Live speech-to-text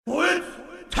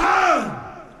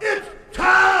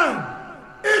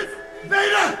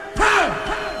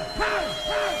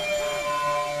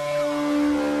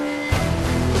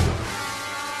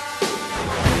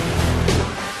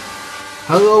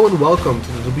Hello and welcome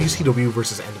to the WCW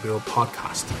vs. NWO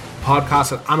podcast, a podcast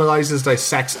that analyzes,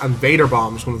 dissects, and Vader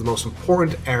bombs one of the most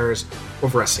important eras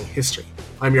of wrestling history.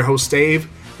 I'm your host Dave,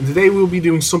 and today we'll be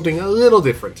doing something a little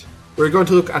different. We're going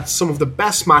to look at some of the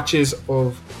best matches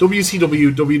of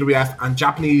WCW, WWF, and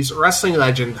Japanese wrestling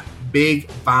legend Big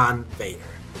Van Vader.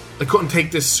 I couldn't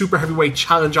take this super heavyweight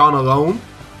challenge on alone,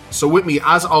 so with me,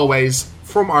 as always,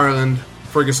 from Ireland,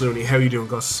 Fergus Looney. How are you doing,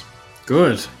 Gus?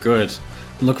 Good.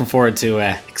 Looking forward to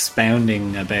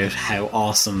expounding about how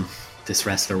awesome this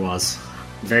wrestler was.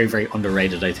 Very, very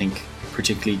underrated, I think,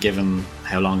 particularly given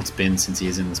how long it's been since he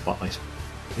is in the spotlight.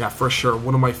 Yeah, for sure.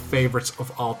 One of my favourites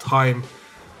of all time.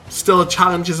 Still, a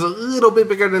challenge is a little bit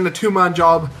bigger than a two-man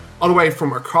job. All the way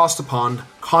from across the pond.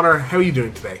 Connor, how are you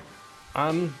doing today?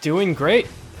 I'm doing great.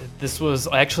 This was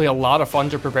actually a lot of fun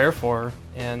to prepare for.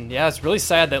 And yeah, it's really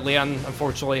sad that Leon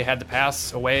unfortunately had to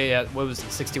pass away at,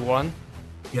 61?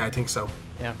 Yeah, I think so.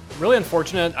 Yeah, really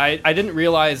unfortunate. I didn't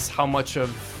realize how much of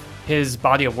his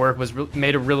body of work was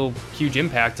made a real huge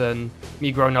impact on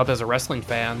me growing up as a wrestling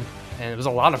fan. And it was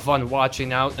a lot of fun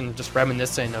watching out and just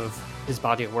reminiscing of his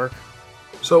body of work.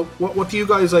 So what do you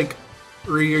guys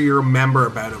really remember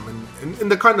about him and in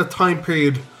the kind of time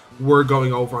period we're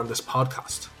going over on this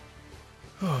podcast?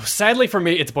 Oh, sadly for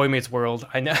me, it's Boy Meets World.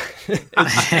 I know.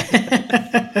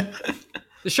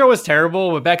 The show was terrible,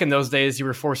 but back in those days, you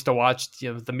were forced to watch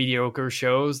the mediocre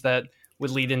shows that would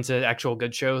lead into actual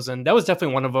good shows, and that was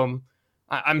definitely one of them.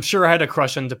 I'm sure I had a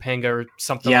crush on Topanga or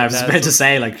something. Yeah, like I was that. about to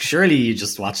say, surely you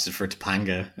just watched it for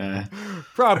Topanga.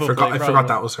 Probably. I forgot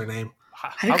that was her name.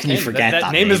 How can you forget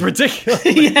that name? Is ridiculous.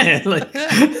 Yeah,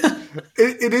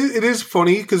 it is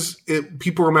funny because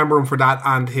people remember him for that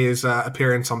and his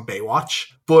appearance on Baywatch,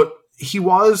 but he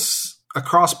was a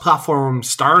cross-platform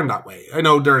star in that way. I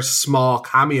know there's small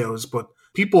cameos, but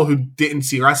people who didn't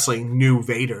see wrestling knew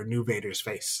Vader's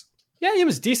face. Yeah, he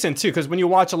was decent too, because when you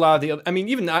watch a lot of the... I mean,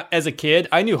 even as a kid,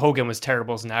 I knew Hogan was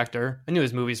terrible as an actor. I knew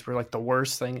his movies were the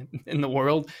worst thing in the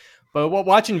world. But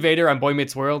watching Vader on Boy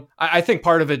Meets World, I think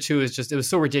part of it too is just it was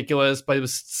so ridiculous, but it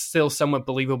was still somewhat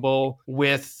believable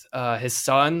with his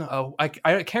son. I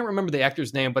can't remember the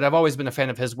actor's name, but I've always been a fan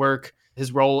of his work,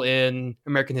 his role in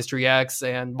American History X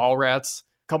and Mallrats,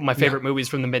 a couple of my favorite movies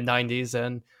from the mid-90s.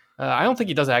 And I don't think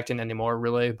he does acting anymore,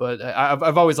 really, but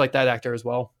I've always liked that actor as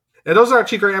well. Yeah, those are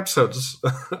actually great episodes.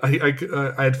 I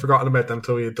had forgotten about them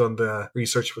until we had done the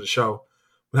research for the show.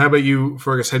 But how about you,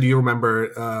 Fergus? How do you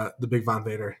remember the Big Van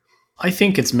Vader? I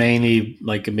think it's mainly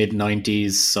a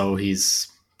mid-90s, so he's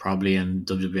probably in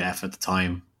WWF at the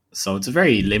time. So it's a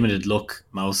very limited look,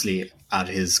 mostly, at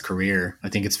his career. I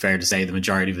think it's fair to say the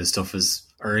majority of his stuff is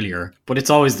earlier. But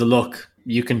it's always the look.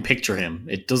 You can picture him.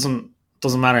 It doesn't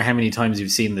matter how many times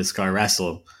you've seen this guy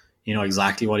wrestle. You know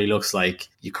exactly what he looks like.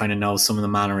 You kind of know some of the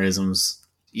mannerisms.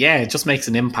 Yeah, it just makes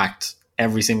an impact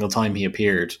every single time he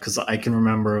appeared. Because I can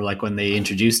remember, when they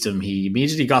introduced him, he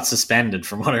immediately got suspended,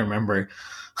 from what I remember,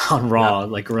 on Raw,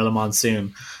 Gorilla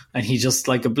Monsoon, and he just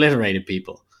obliterated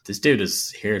people. This dude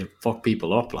is here to fuck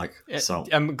people up, so.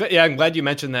 I'm glad you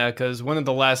mentioned that, because one of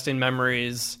the lasting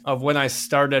memories of when I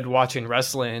started watching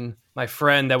wrestling, my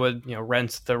friend that would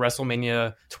rent the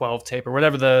WrestleMania 12 tape or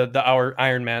whatever the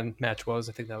Iron Man match was.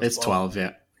 I think that was it's 12,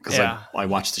 yeah. Because I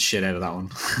watched the shit out of that one.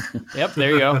 Yep,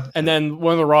 there you go. And then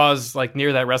one of the Raws,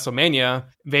 near that WrestleMania,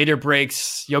 Vader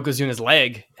breaks Yokozuna's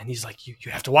leg. And he's like, you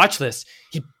have to watch this.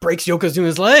 He breaks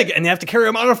Yokozuna's leg and they have to carry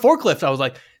him on a forklift. I was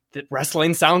like,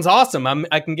 wrestling sounds awesome.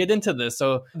 I can get into this.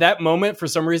 So that moment, for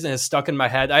some reason, has stuck in my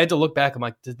head. I had to look back. I'm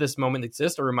like, did this moment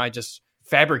exist? Or am I just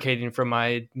fabricating from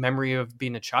my memory of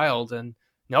being a child? And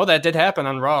no, that did happen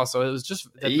on Raw. So it was just...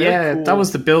 Yeah, cool. That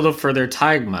was the build-up for their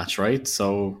tag match, right?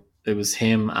 So... It was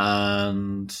him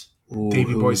and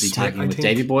Davey Boy was he tagging Smith, with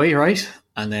Davey Boy, right?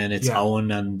 And then it's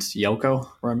Owen and Yoko.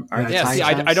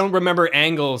 I don't remember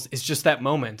angles. It's just that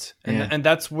moment, and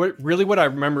that's what I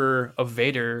remember of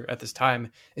Vader at this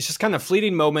time. It's just kind of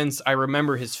fleeting moments. I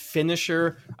remember his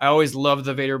finisher. I always loved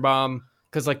the Vader bomb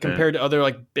because, compared to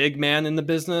other big man in the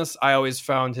business, I always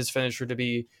found his finisher to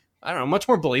be, I don't know, much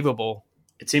more believable.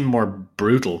 It seemed more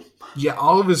brutal. Yeah,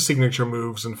 all of his signature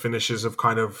moves and finishes have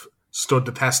kind of stood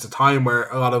the test of time where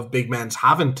a lot of big men's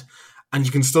haven't. And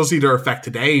you can still see their effect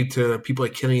today to people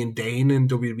like Killian Dane in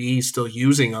WWE still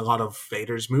using a lot of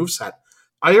Vader's moveset.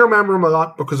 I remember him a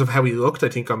lot because of how he looked. I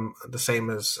think I'm the same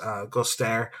as Gus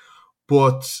there.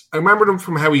 But I remembered him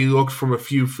from how he looked from a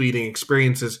few fleeting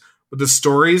experiences. But the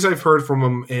stories I've heard from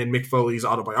him in Mick Foley's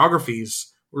autobiographies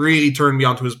really turned me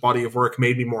onto his body of work,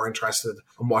 made me more interested,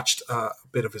 and watched a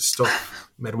bit of his stuff.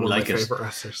 Made him one of my favorite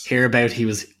wrestlers. Hear about he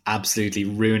was absolutely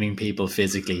ruining people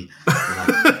physically.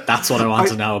 That's what I want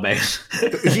to know about.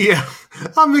 Yeah.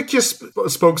 Mick just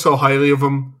spoke so highly of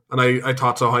him, and I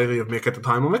thought so highly of Mick at the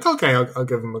time. I'm like, okay, I'll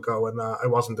give him a go, and I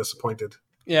wasn't disappointed.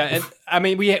 Yeah, and I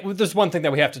mean, there's one thing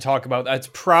that we have to talk about. It's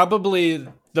probably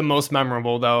the most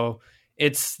memorable, though.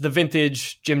 It's the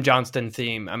vintage Jim Johnston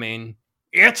theme. I mean,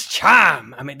 it's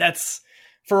time. I mean, that's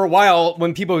for a while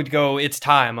when people would go, "It's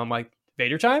time." I'm like,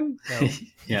 Vader time? No.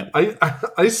 Yeah.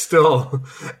 I still,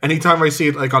 anytime I see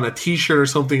it like on a T-shirt or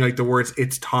something, like the words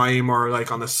 "It's time" or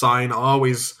like on a sign, I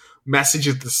always message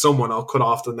it to someone. I'll cut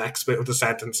off the next bit of the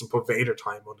sentence and put Vader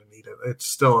time underneath it. It's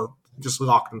still just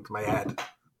locked into my head.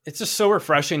 It's just so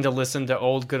refreshing to listen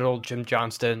to good old Jim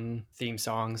Johnston theme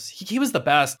songs. He was the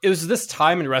best. It was this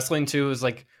time in wrestling too. It was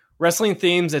like wrestling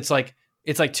themes. It's like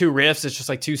two riffs. It's just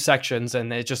like two sections,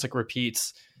 and it just like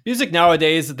repeats. Music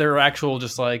nowadays, they're actual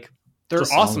just like they're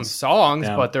just awesome songs,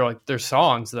 yeah. But they're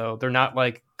songs though. They're not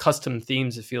like custom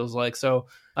themes. It feels like so.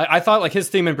 I thought like his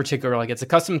theme in particular, like it's a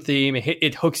custom theme.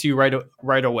 It hooks you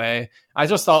right away. I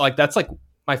just thought like that's like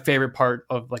my favorite part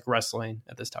of like wrestling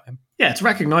at this time. Yeah, it's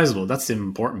recognizable. That's the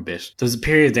important bit. There's a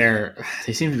period there,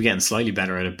 they seem to be getting slightly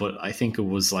better at it, but I think it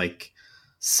was like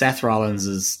Seth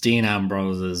Rollins's, Dean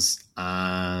Ambrose's,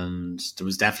 and there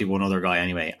was definitely one other guy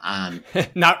anyway. And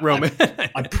not Roman.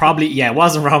 It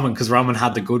wasn't Roman because Roman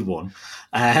had the good one.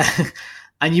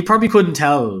 And you probably couldn't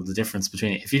tell the difference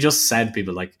between it. If you just said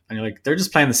people like, and you're like, they're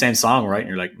just playing the same song, right? And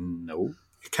you're like, no.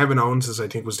 Kevin Owens, I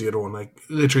think, was the other one. Like,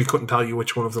 literally couldn't tell you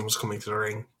which one of them was coming to the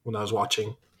ring when I was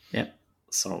watching. Yeah.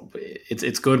 So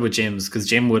it's good with Jim's because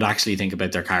Jim would actually think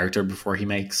about their character before he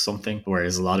makes something.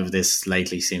 Whereas a lot of this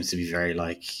lately seems to be very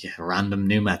like a random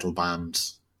new metal band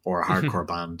or a hardcore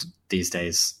band these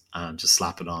days and just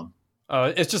slap it on.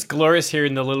 It's just glorious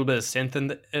hearing the little bit of synth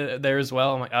in there as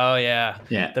well. I'm like, oh yeah,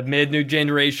 the mid-new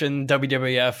generation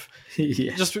WWF.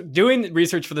 Yeah. Just doing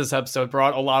research for this episode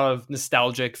brought a lot of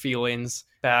nostalgic feelings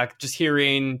back. Just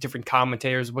hearing different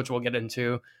commentators, which we'll get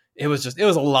into. It was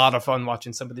a lot of fun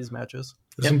watching some of these matches.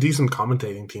 There's some decent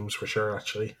commentating teams for sure,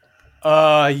 actually.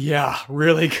 Yeah,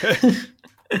 really good.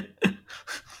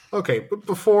 Okay, but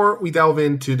before we delve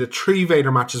into the 3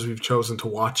 Vader matches we've chosen to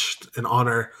watch in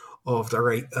honor of the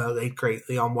late great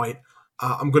Leon White,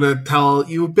 I'm going to tell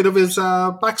you a bit of his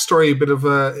backstory, a bit of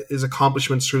his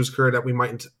accomplishments through his career that we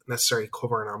mightn't necessarily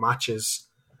cover in our matches.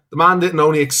 The man didn't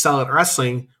only excel at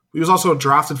wrestling, he was also a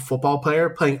drafted football player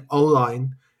playing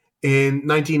O-line. In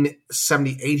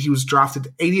 1978, he was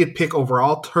drafted 80th pick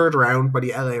overall, 3rd round by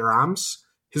the LA Rams.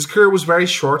 His career was very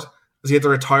short as he had to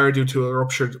retire due to a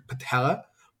ruptured patella,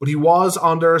 but he was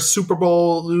on their Super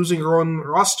Bowl losing run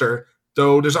roster,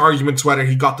 though there's arguments whether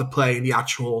he got to play in the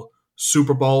actual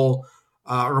Super Bowl.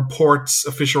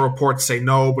 Official reports say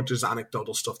no, but there's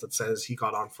anecdotal stuff that says he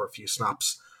got on for a few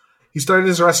snaps. He started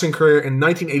his wrestling career in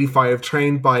 1985,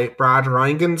 trained by Brad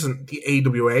Rheingans in the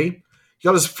AWA. He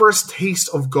got his first taste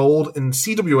of gold in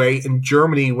CWA in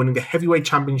Germany, winning the heavyweight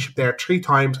championship there 3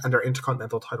 times and their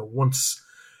Intercontinental title once.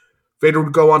 Vader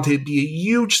would go on to be a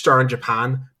huge star in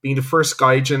Japan, being the first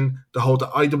Gaijin to hold the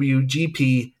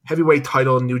IWGP heavyweight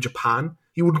title in New Japan.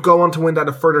 He would go on to win that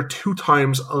a further 2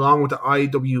 times, along with the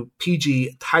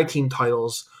IWPG tag team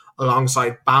titles,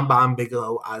 alongside Bam Bam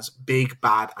Bigelow as Big,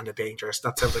 Bad, and the Dangerous.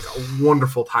 That sounds like a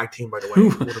wonderful tag team, by the way.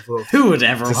 Who would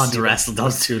ever want to wrestle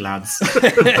those 2 lads?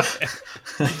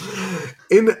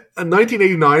 In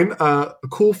 1989, a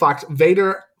cool fact,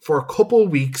 Vader, for a couple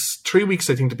weeks, 3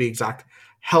 weeks I think to be exact,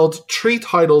 held 3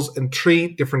 titles in 3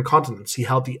 different continents. He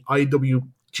held the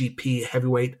IWGP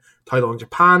heavyweight title in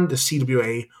Japan, the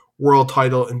CWA world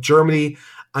title in Germany,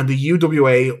 and the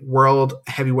UWA world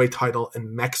heavyweight title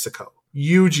in Mexico.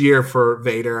 Huge year for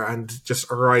Vader and just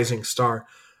a rising star.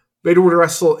 Vader would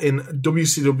wrestle in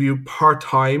WCW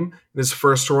part-time in his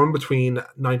first run between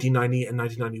 1990 and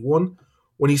 1991.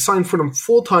 When he signed for them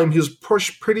full-time, he was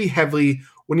pushed pretty heavily,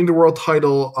 winning the world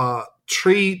title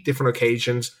 3 different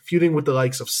occasions, feuding with the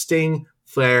likes of Sting,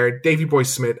 Flair, Davey Boy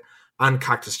Smith, and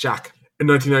Cactus Jack. In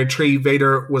 1993,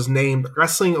 Vader was named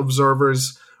Wrestling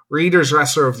Observer's Reader's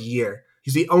Wrestler of the Year.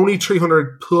 He's the only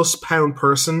 300-plus pound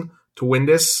person to win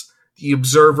this. The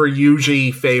Observer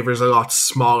usually favors a lot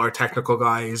smaller technical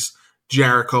guys,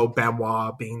 Jericho,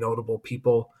 Benoit being notable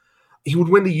people. He would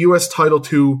win the US title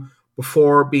too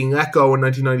before being let go in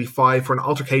 1995 for an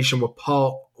altercation with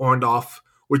Paul Orndorff,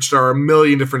 which there are a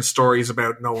million different stories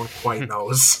about. No one quite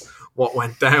knows what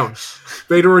went down.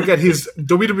 Vader would get his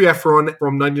WWF run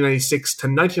from 1996 to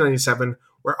 1997,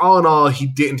 where all in all, he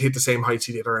didn't hit the same heights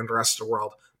he did around the rest of the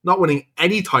world, not winning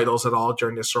any titles at all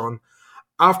during this run.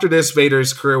 After this,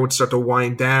 Vader's career would start to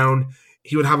wind down.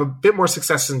 He would have a bit more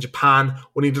success in Japan,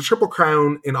 winning the Triple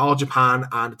Crown in All Japan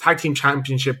and the Tag Team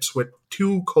Championships with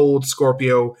 2 Cold,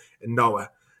 Scorpio, and Noah.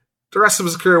 The rest of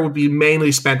his career would be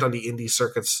mainly spent on the indie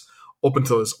circuits up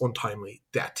until his untimely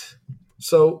death.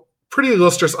 So, pretty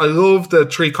illustrious. I love the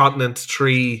 3-continent,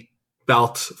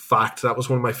 3-belt fact. That was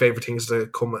one of my favorite things to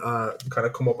come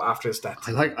up after his death.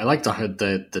 I like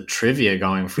the trivia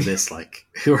going for this. Like,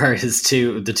 who are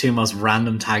the two most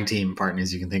random tag team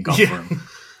partners you can think of for him?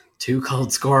 2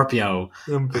 Cold, Scorpio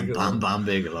and Bam Bam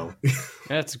Bigelow.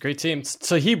 Yeah, it's a great team.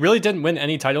 So he really didn't win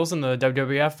any titles in the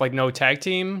WWF, like no tag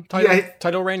team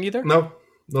title reign either? No,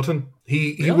 nothing.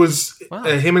 He was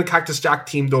him and Cactus Jack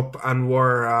teamed up and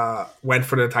went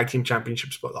for the tag team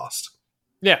championships but lost.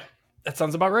 Yeah, that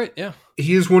sounds about right. Yeah,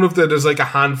 he is one of there's like a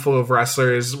handful of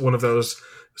wrestlers. One of those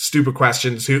stupid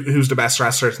questions: who's the best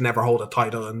wrestler to never hold a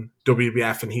title in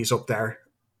WWF, and he's up there.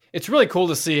 It's really cool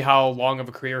to see how long of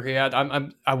a career he had.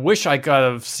 I wish I could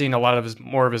have seen a lot of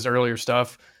more of his earlier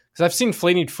stuff, because I've seen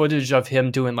fleeting footage of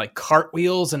him doing like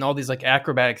cartwheels and all these like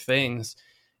acrobatic things.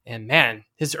 And man,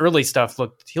 his early stuff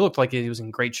looked like he was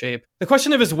in great shape. The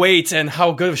question of his weight and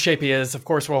how good of shape he is, of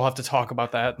course, we'll have to talk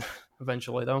about that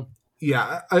eventually, though.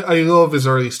 Yeah, I love his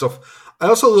early stuff. I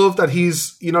also love that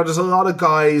he's, there's a lot of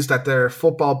guys that they're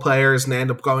football players and they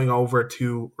end up going over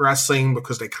to wrestling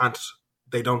because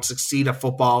they don't succeed at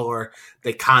football, or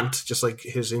they can't, just like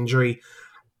his injury.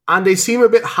 And they seem a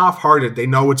bit half-hearted. They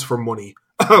know it's for money.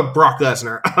 Brock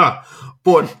Lesnar.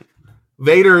 But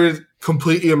Vader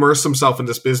completely immersed himself in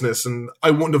this business, and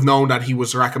I wouldn't have known that he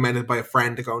was recommended by a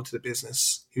friend to go into the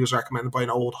business. He was recommended by an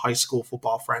old high school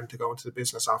football friend to go into the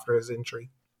business after his injury.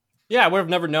 Yeah, I would have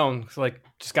never known. Like,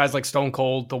 just guys like Stone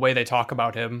Cold, the way they talk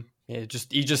about him, he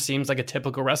just seems like a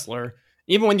typical wrestler.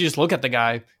 Even when you just look at the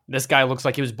guy, this guy looks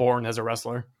like he was born as a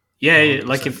wrestler. Yeah, 100%.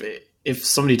 Like if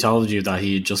somebody told you that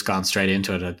he'd just gone straight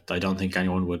into it, I don't think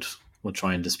anyone would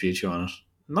try and dispute you on it.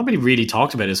 Nobody really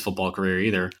talked about his football career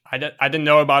either. I didn't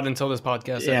know about it until this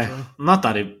podcast. Yeah, actually. Not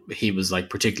that he was like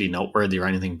particularly noteworthy or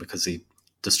anything because he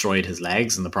destroyed his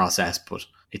legs in the process, but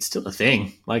it's still a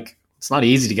thing. Like, it's not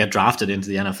easy to get drafted into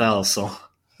the NFL. So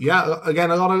yeah,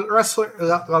 again, a lot of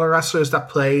wrestlers that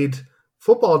played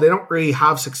football, they don't really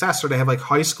have success, or they have like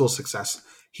high school success.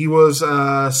 He was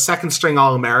a second string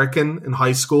All-American in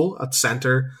high school at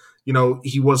center.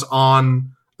 He was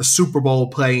on a Super Bowl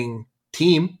playing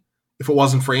team. If it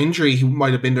wasn't for injury, he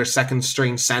might have been their second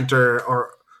string center, or,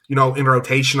 in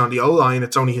rotation on the O-line.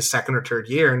 It's only his second or third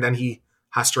year, and then he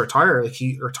has to retire. Like,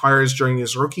 he retires during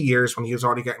his rookie years when he was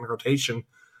already getting rotation.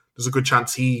 There's a good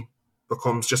chance he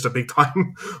becomes just a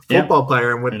big-time football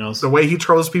player. And with the way he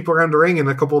throws people around the ring in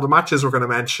a couple of the matches we're going to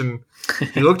mention,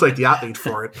 he looked like the athlete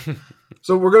for it.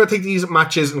 So we're going to take these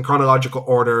matches in chronological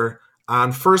order.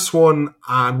 And first one,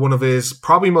 and one of his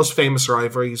probably most famous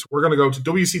rivalries, we're going to go to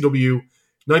WCW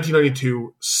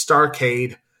 1992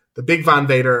 Starrcade, the Big Van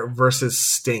Vader versus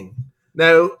Sting.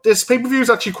 Now, this pay-per-view is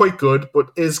actually quite good, but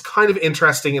is kind of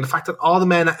interesting in the fact that all the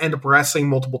men end up wrestling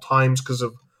multiple times because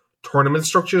of tournament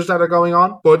structures that are going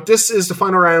on. But this is the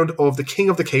final round of the King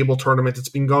of the Cable tournament. It's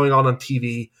been going on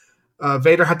TV.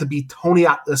 Vader had to beat Tony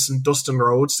Atlas and Dustin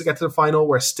Rhodes to get to the final,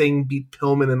 where Sting beat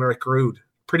Pillman and Rick Rude.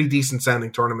 Pretty decent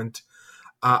sounding tournament.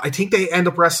 I think they end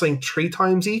up wrestling 3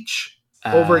 times each.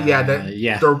 They're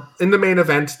in the main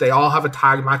event. They all have a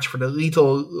tag match for the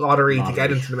Lethal Lottery to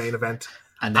get into the main event.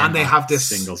 And they have this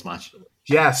singles match.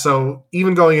 Yeah, so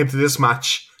even going into this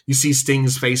match, you see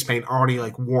Sting's face paint already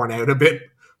like worn out a bit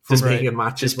from being in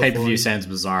matches. This pay-per-view sounds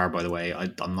bizarre, by the way.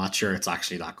 I'm not sure it's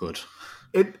actually that good.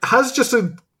 It has just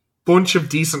a bunch of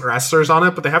decent wrestlers on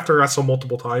it, but they have to wrestle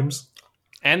multiple times.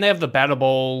 And they have the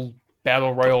Battle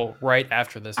Royal right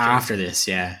after this. After this,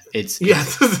 yeah. It's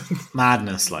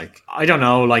madness. Like, I don't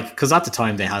know, like, because at the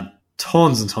time they had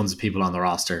tons and tons of people on the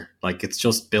roster. Like, it's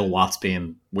just Bill Watts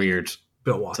being weird,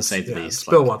 Bill Watts, to say the least.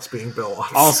 Bill Watts being Bill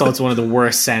Watts. Also, it's one of the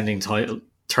worst sounding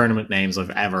tournament names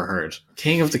I've ever heard.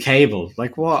 King of the Cable.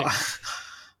 Like, what?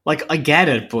 Like, I get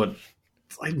it, but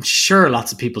I'm sure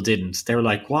lots of people didn't. They were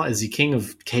like, what? Is he King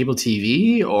of Cable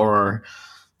TV? Or...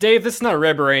 Dave, this is not a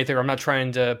rib or anything. I'm not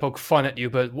trying to poke fun at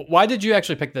you, but why did you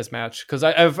actually pick this match? Because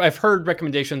I've heard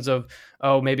recommendations of,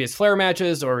 maybe his Flair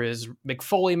matches or his Mick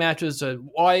Foley matches.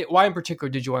 Why in particular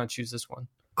did you want to choose this one?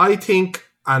 I think,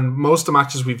 and most of the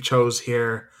matches we've chose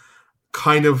here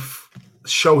kind of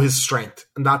show his strength,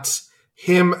 and that's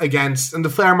him against, and the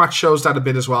Flair match shows that a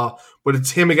bit as well, but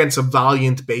it's him against a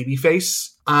valiant babyface.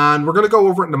 And we're going to go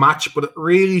over it in the match, but it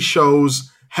really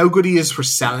shows how good he is for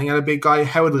selling at a big guy,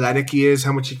 how athletic he is,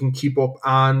 how much he can keep up,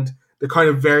 and the kind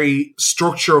of very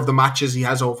structure of the matches he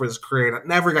has over his career that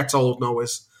never gets old and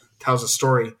always tells a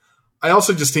story. I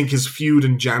also just think his feud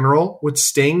in general with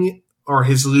Sting, or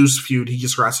his loose feud, he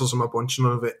just wrestles him a bunch.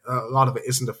 None of it, a lot of it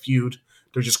isn't a feud.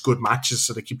 They're just good matches,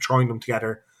 so they keep throwing them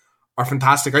together. Are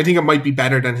fantastic. I think it might be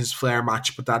better than his Flair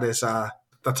match, but that's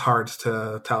hard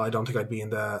to tell. I don't think I'd be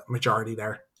in the majority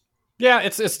there. Yeah,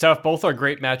 it's tough. Both are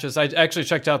great matches. I actually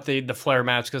checked out the Flair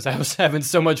match because I was having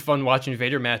so much fun watching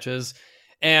Vader matches.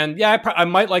 And yeah, I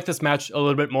might like this match a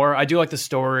little bit more. I do like the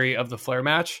story of the Flair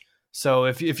match. So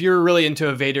if you're really into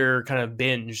a Vader kind of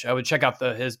binge, I would check out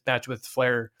his match with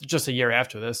Flair just a year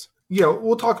after this. Yeah,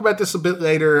 we'll talk about this a bit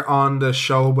later on the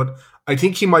show, but I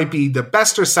think he might be the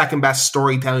best or second best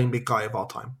storytelling big guy of all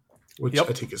time, which I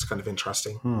think is kind of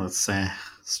interesting. Oh, it's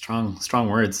strong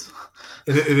words.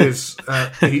 It is.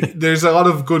 There's a lot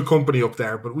of good company up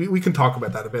there, but we can talk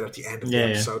about that a bit at the end of the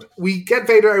episode. We get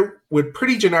Vader out with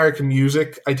pretty generic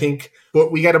music, I think,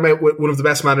 but we get him out with one of the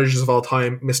best managers of all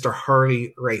time, Mr.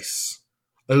 Harley Race.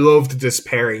 I loved this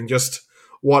pairing. Just,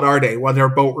 what are they? Well, they're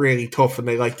both really tough and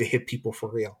they like to hit people for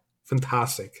real.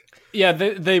 Fantastic. Yeah,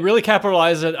 they really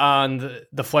capitalized it on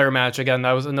the Flair match. Again,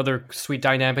 that was another sweet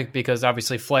dynamic because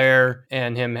obviously Flair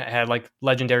and him had like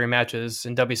legendary matches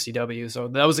in WCW. So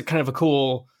that was a kind of a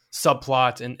cool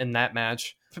subplot in that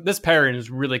match. This pairing is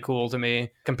really cool to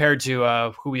me compared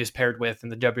to who he is paired with in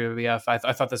the WWF.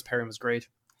 I thought this pairing was great.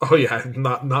 Oh yeah,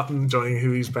 not enjoying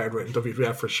who he's paired with in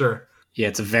WWF for sure. Yeah,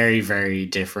 it's a very, very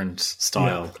different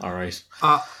style. Yeah. All right.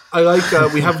 I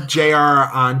like, we have JR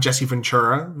and Jesse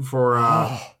Ventura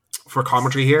for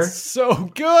commentary here.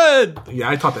 So good. Yeah,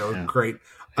 I thought they were great.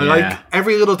 I like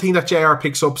every little thing that JR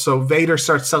picks up. So Vader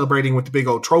starts celebrating with the big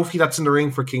old trophy that's in the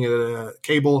ring for King of the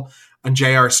Cable. And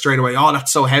JR straight away, oh,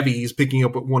 that's so heavy. He's picking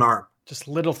up with one arm. Just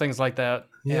little things like that.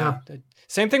 Yeah.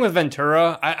 Same thing with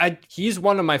Ventura. He's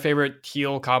one of my favorite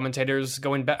heel commentators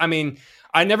going back. I mean,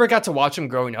 I never got to watch him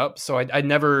growing up. So I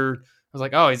never was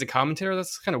like, oh, he's a commentator?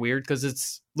 That's kind of weird because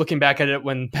it's looking back at it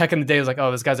when back in the day, it was like,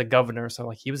 oh, this guy's a governor. So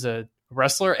like he was a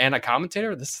wrestler and a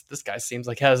commentator. This guy seems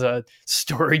like has a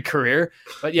storied career.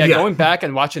 But yeah, going back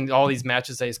and watching all these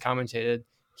matches that he's commentated,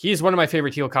 he's one of my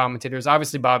favorite heel commentators.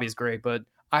 Obviously, Bobby's great, but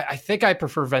I think I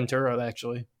prefer Ventura,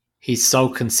 actually. He's so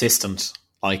consistent.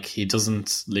 Like, he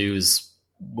doesn't lose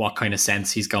what kind of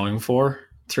sense he's going for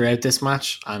throughout this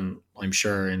match, and I'm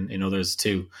sure in others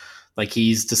too. Like,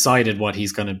 he's decided what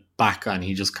he's going to back, and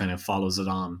he just kind of follows it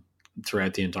on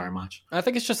throughout the entire match. I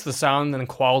think it's just the sound and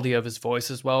quality of his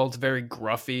voice as well. It's very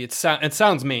gruffy. It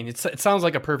sounds mean. It sounds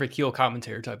like a perfect heel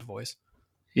commentator type of voice.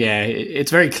 Yeah,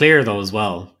 it's very clear though as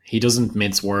well. He doesn't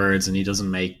mince words and he doesn't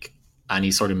make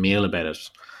any sort of meal about it.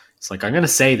 It's like, I'm going to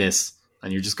say this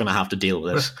and you're just going to have to deal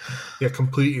with it. Yeah,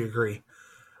 completely agree.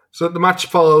 So the match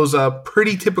follows a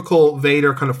pretty typical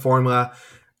Vader kind of formula.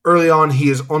 Early on, he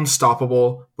is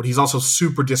unstoppable, but he's also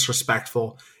super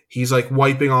disrespectful. He's like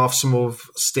wiping off some of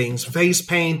Sting's face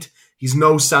paint. He's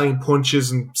no-selling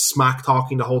punches and smack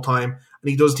talking the whole time. And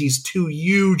he does these two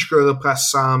huge gorilla press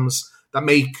slams that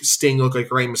make Sting look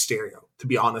like Rey Mysterio, to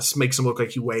be honest. Makes him look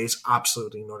like he weighs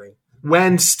absolutely nothing.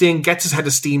 When Sting gets his head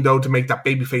of steam, though, to make that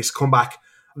babyface comeback,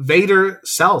 Vader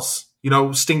sells. You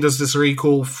know, Sting does this really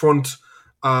cool front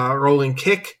rolling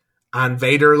kick, and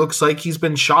Vader looks like he's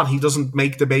been shot. He doesn't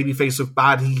make the babyface look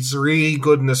bad. He's really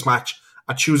good in this match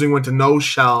at choosing when to no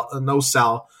sell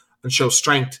and show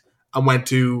strength, and when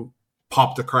to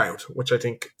pop the crowd, which I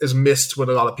think is missed with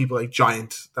a lot of people like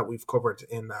Giant that we've covered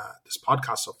in this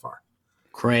podcast so far.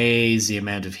 Crazy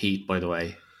amount of heat, by the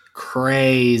way.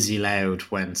 Crazy loud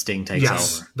when Sting takes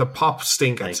over. The pop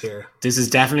Sting gets here. This is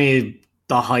definitely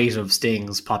the height of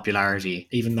Sting's popularity,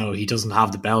 even though he doesn't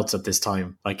have the belts at this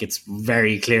time. Like, it's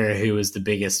very clear who is the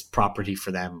biggest property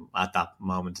for them at that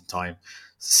moment in time.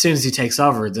 As soon as he takes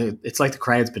over, it's like the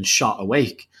crowd's been shot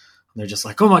awake. And they're just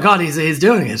like, oh my God, he's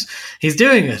doing it. He's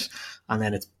doing it. And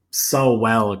then it's so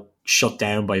well shut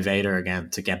down by Vader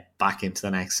again to get back into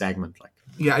the next segment. Like,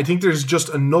 yeah, I think there's just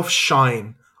enough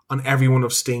shine on every one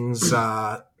of Sting's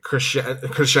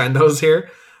crescendos here.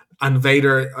 And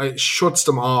Vader shuts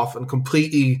them off and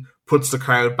completely puts the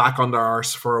crowd back on their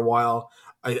arse for a while.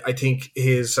 I think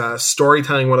his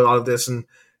storytelling with a lot of this and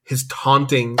his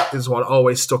taunting is what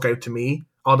always stuck out to me.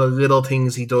 All the little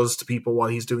things he does to people while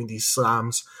he's doing these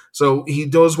slams. So he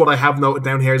does what I have noted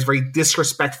down here is very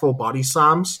disrespectful body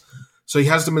slams. So he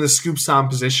has them in a scoop slam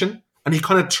position and he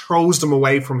kind of throws them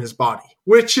away from his body,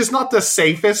 which is not the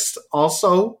safest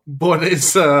also, but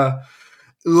it's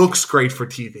looks great for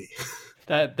TV.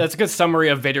 That's a good summary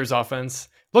of Vader's offense.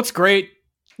 Looks great,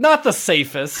 not the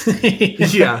safest.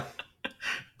 Yeah.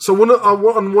 So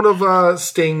one of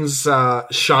Sting's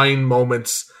shine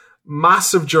moments,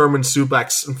 massive German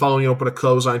suplex and following up with a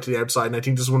clothesline to the outside. And I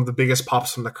think this is one of the biggest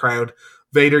pops from the crowd.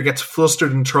 Vader gets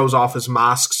flustered and throws off his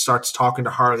mask, starts talking to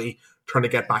Harley, trying to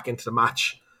get back into the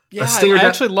match. Yeah, I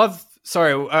actually love...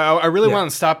 Sorry, I really want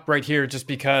to stop right here just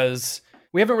because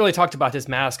we haven't really talked about his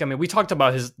mask. I mean, we talked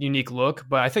about his unique look,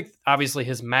 but I think obviously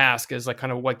his mask is like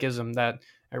kind of what gives him that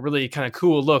a really kind of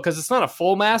cool look, because it's not a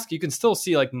full mask. You can still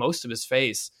see like most of his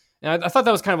face. And I thought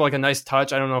that was kind of like a nice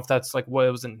touch. I don't know if that's like what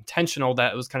it was intentional,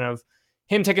 that it was kind of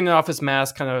him taking off his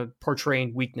mask, kind of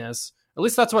portraying weakness. At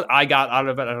least that's what I got out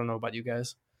of it. I don't know about you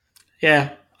guys.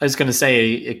 Yeah, I was going to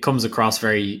say it comes across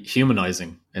very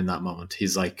humanizing in that moment.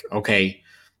 He's like, okay,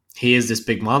 he is this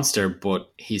big monster,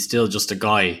 but he's still just a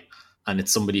guy, and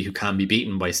it's somebody who can be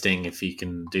beaten by Sting if he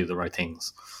can do the right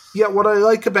things. Yeah, what I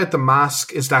like about the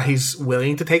mask is that he's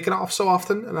willing to take it off so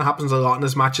often, and it happens a lot in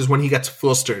his matches when he gets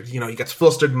flustered. You know, he gets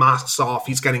flustered, masks off,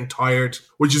 he's getting tired,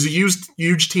 which is a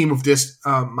huge theme of this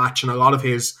match and a lot of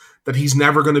his, that he's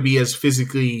never going to be as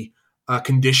physically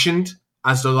conditioned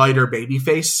as the lighter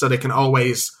babyface, so they can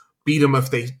always beat him if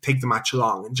they take the match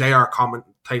long. And JR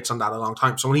commentates on that a long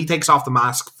time. So when he takes off the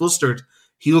mask flustered,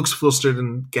 he looks flustered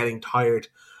and getting tired.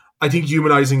 I think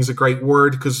humanizing is a great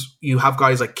word because you have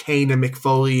guys like Kane and Mick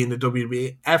Foley in the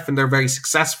WWF and they're very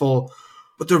successful,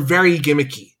 but they're very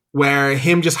gimmicky, where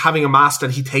him just having a mask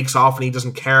that he takes off and he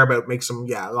doesn't care about makes him,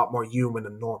 a lot more human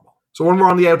and normal. So when we're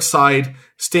on the outside,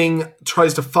 Sting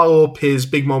tries to follow up his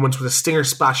big moments with a stinger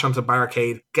splash onto the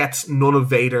barricade, gets none of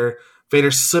Vader. Vader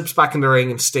slips back in the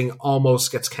ring and Sting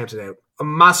almost gets counted out. A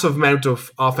massive amount of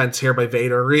offense here by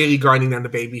Vader, really grinding down the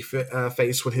baby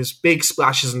face with his big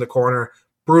splashes in the corner,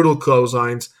 brutal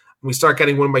clotheslines. And we start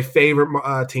getting one of my favorite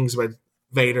things about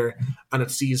Vader, and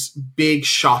it's these big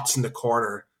shots in the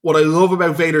corner. What I love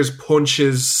about Vader's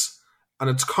punches, and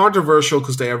it's controversial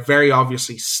because they are very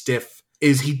obviously stiff,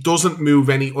 is he doesn't move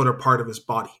any other part of his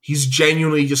body. He's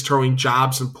genuinely just throwing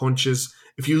jabs and punches.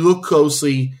 If you look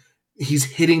closely, he's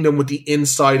hitting them with the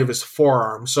inside of his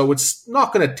forearm. So it's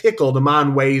not going to tickle. The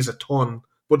man weighs a ton,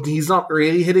 but he's not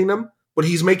really hitting them. But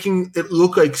he's making it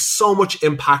look like so much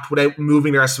impact without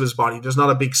moving the rest of his body. There's not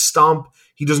a big stomp.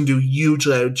 He doesn't do huge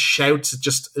loud shouts.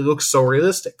 It looks so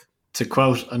realistic. To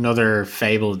quote another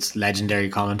fabled legendary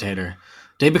commentator,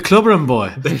 they be clubbering,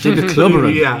 boy. They be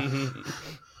clubbering. Yeah.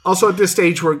 Also at this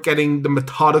stage, we're getting the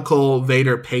methodical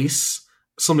Vader pace.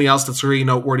 Something else that's really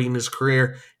noteworthy in his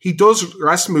career. He does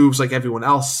rest moves like everyone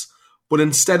else, but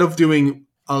instead of doing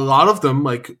a lot of them,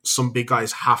 like some big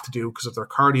guys have to do because of their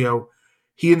cardio,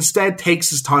 he instead takes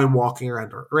his time walking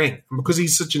around the ring. And because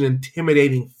he's such an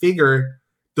intimidating figure,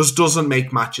 this doesn't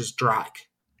make matches drag.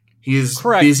 He is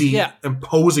busy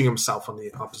imposing himself on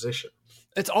the opposition.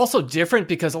 It's also different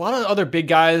because a lot of other big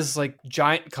guys, like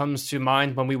Giant comes to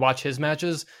mind when we watch his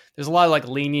matches. There's a lot of like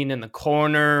leaning in the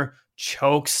corner,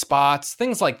 choke spots,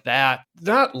 things like that.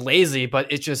 They're not lazy,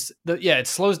 but it just, it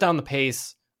slows down the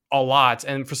pace a lot.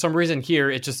 And for some reason here,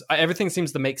 it just, everything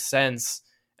seems to make sense.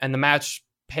 And the match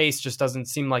pace just doesn't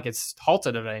seem like it's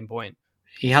halted at any point.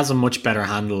 He has a much better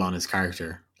handle on his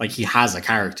character. Like he has a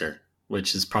character,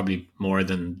 which is probably more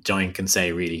than Giant can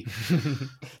say, really.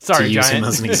 Sorry, to use Giant. him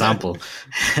as an example.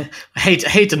 I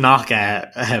hate to knock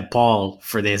Paul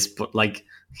for this, but like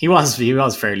he was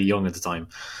fairly young at the time.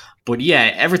 But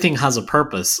yeah, everything has a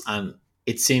purpose, and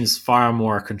it seems far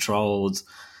more controlled,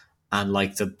 and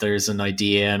like that there's an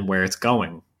idea and where it's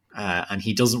going, and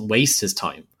he doesn't waste his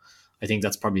time. I think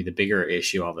that's probably the bigger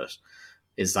issue of it,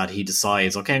 is that he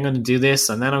decides, okay, I'm going to do this,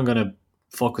 and then I'm going to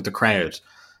fuck with the crowd,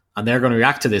 and they're going to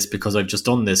react to this because I've just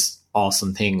done this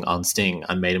awesome thing on Sting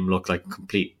and made him look like a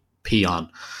complete peon,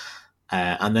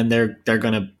 and then they're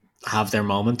going to have their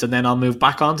moment, and then I'll move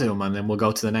back onto him, and then we'll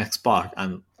go to the next spot.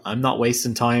 And I'm not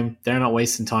wasting time. They're not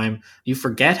wasting time. You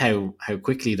forget how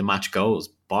quickly the match goes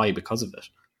by because of it.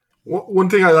 One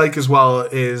thing I like as well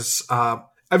is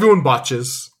everyone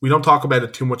botches. We don't talk about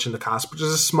it too much in the cast, but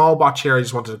there's a small botch here I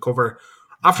just wanted to cover.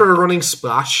 After a running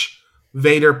splash,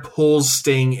 Vader pulls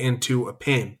Sting into a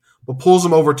pin, but pulls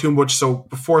him over too much, so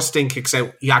before Sting kicks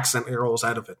out, he accidentally rolls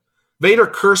out of it. Vader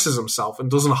curses himself and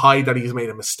doesn't hide that he's made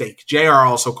a mistake. JR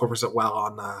also covers it well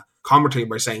on commentary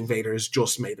by saying Vader has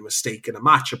just made a mistake in a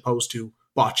match opposed to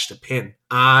botched a pin.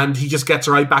 And he just gets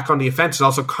right back on the offense. It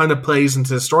also kind of plays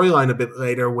into the storyline a bit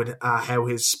later with how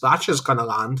his splashes kind of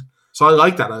land. So I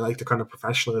like that. I like the kind of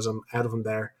professionalism out of him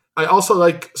there. I also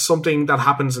like something that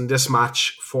happens in this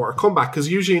match for a comeback,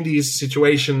 because usually in these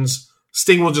situations,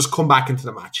 Sting will just come back into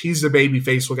the match. He's the baby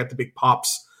face, will get the big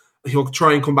pops. He'll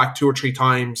try and come back 2 or 3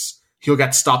 times. He'll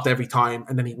get stopped every time,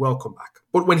 and then he will come back.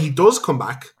 But when he does come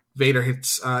back, Vader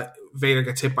gets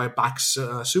hit by a back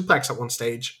suplex at one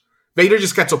stage. Vader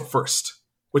just gets up first,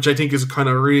 which I think is kind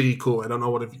of really cool. I don't know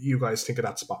what you guys think of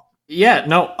that spot. Yeah,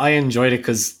 no, I enjoyed it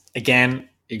because, again,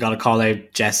 you got to call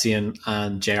out Jesse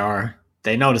and JR.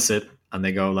 They notice it and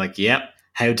they go like, yep,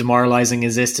 how demoralizing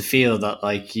is this to feel that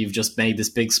like you've just made this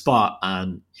big spot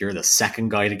and you're the second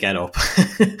guy to get up.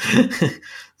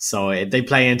 So they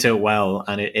play into it well,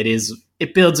 and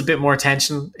it builds a bit more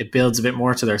tension. It builds a bit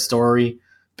more to their story,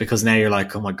 because now you're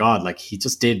like, oh my God, like he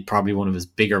just did probably one of his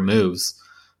bigger moves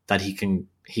that he can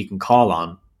call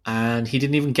on, and he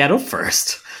didn't even get up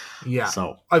first. Yeah.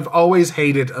 So I've always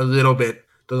hated a little bit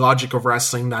the logic of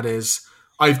wrestling that is,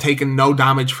 I've taken no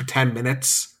damage for 10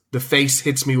 minutes. The face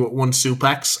hits me with one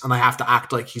suplex and I have to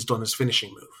act like he's done his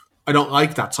finishing move. I don't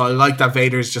like that. So I like that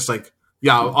Vader's just like,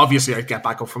 yeah, obviously I'd get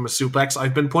back up from a suplex.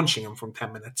 I've been punching him from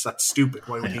 10 minutes. That's stupid.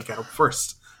 Why would he get up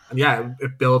first? And yeah,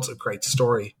 it builds a great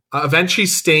story. Eventually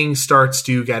Sting starts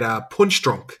to get punch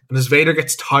drunk. And as Vader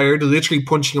gets tired, literally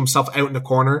punching himself out in the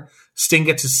corner, Sting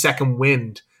gets his second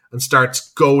wind and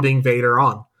starts goading Vader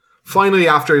on. Finally,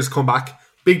 after his comeback,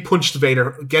 big punch to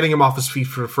Vader, getting him off his feet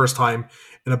for the first time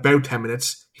in about 10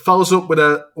 minutes. He follows up with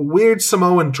a weird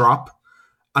Samoan drop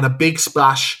and a big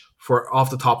splash off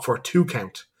the top for a 2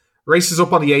 count. Races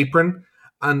up on the apron,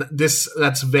 and this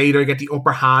lets Vader get the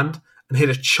upper hand and hit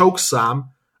a choke slam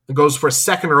and goes for a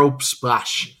second rope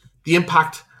splash. The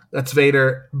impact lets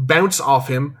Vader bounce off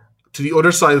him to the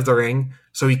other side of the ring,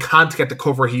 so he can't get the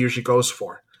cover he usually goes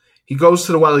for. He goes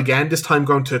to the well again, this time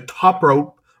going to the top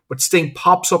rope, but Sting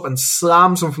pops up and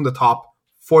slams him from the top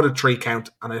for the 3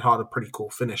 count, and I thought a pretty cool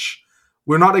finish.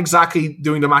 We're not exactly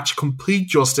doing the match complete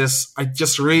justice. I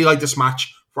just really like this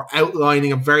match for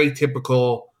outlining a very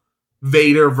typical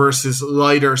Vader versus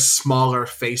lighter, smaller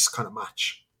face kind of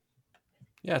match.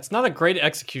 Yeah, it's not a great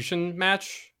execution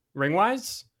match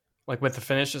ring-wise, like with the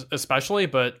finish especially,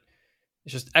 but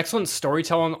it's just excellent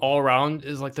storytelling all around.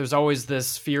 Is like there's always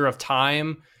this fear of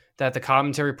time that the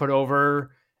commentary put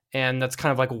over, and that's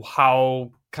kind of like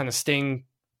how kind of Sting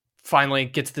finally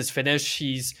gets this finish.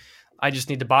 I just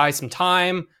need to buy some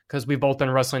time because we've both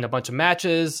been wrestling a bunch of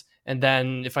matches, and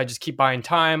then if I just keep buying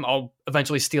time, I'll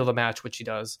eventually steal the match, which he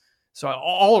does. So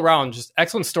all around, just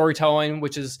excellent storytelling,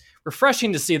 which is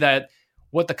refreshing to see that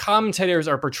what the commentators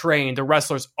are portraying, the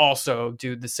wrestlers also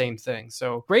do the same thing.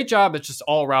 So great job. It's just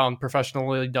all around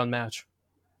professionally done match.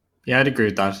 Yeah, I'd agree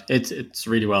with that. It's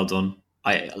really well done.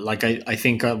 I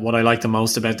think what I like the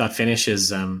most about that finish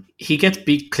is he gets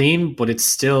beat clean, but it's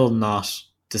still not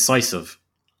decisive.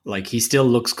 Like he still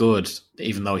looks good,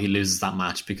 even though he loses that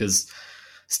match, because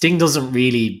Sting doesn't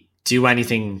really do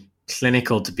anything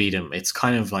clinical to beat him. It's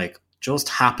kind of like just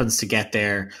happens to get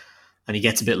there and he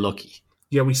gets a bit lucky.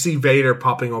 Yeah, we see Vader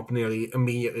popping up nearly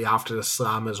immediately after the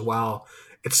slam as well.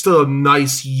 It's still a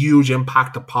nice, huge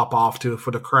impact to pop off to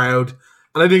for the crowd.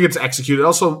 And I think it's executed.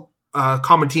 Also, a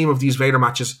common theme of these Vader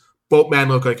matches, both men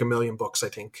look like $1 million, I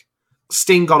think.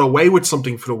 Sting got away with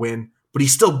something for the win, but he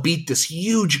still beat this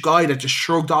huge guy that just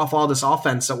shrugged off all this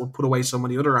offense that would put away so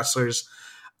many other wrestlers.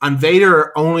 And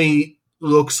Vader only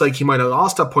looks like he might have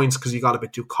lost at points because he got a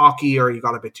bit too cocky or he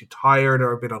got a bit too tired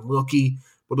or a bit unlucky,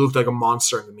 but looked like a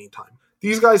monster in the meantime.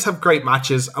 These guys have great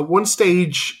matches. At one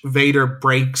stage, Vader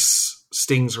breaks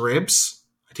Sting's ribs.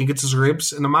 I think it's his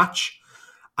ribs in the match.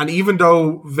 And even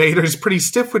though Vader's pretty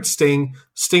stiff with Sting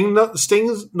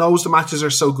knows the matches are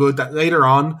so good that later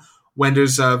on, when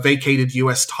there's a vacated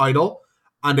US title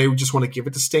and they just want to give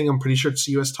it to Sting, I'm pretty sure it's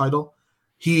the US title,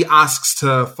 he asks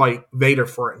to fight Vader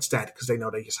for it instead because they know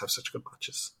they just have such good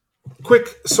matches. Quick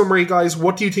summary, guys.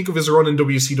 What do you think of his run in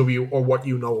WCW or what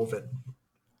you know of it?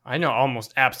 I know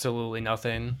almost absolutely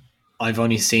nothing. I've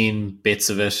only seen bits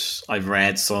of it. I've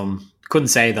read some. Couldn't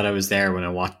say that I was there when I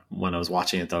was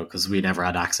watching it though, because we never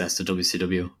had access to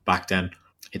WCW back then.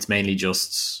 It's mainly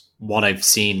just what I've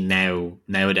seen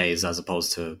nowadays as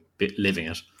opposed to living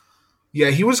it.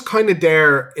 Yeah, he was kind of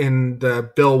there in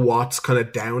the Bill Watts kind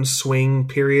of downswing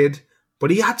period, but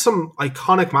he had some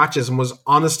iconic matches and was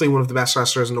honestly one of the best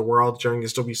wrestlers in the world during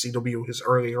his WCW, his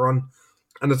early run.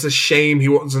 And it's a shame he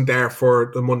wasn't there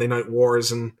for the Monday Night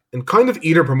Wars and kind of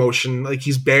either promotion. Like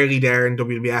he's barely there in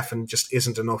WWF and just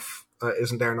isn't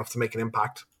there enough to make an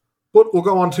impact. But we'll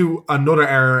go on to another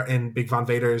era in Big Van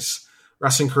Vader's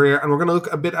wrestling career, and we're going to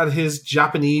look a bit at his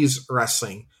Japanese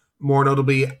wrestling, more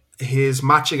notably his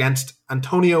match against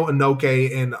Antonio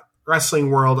Inoki in Wrestling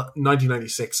World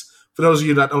 1996. For those of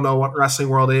you that don't know what Wrestling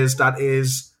World is, that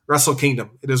is Wrestle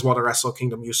Kingdom. It is what a Wrestle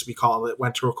Kingdom used to be called. It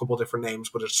went through a couple different names,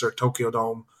 but it's their Tokyo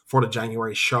Dome for the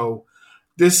January show.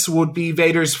 This would be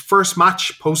Vader's first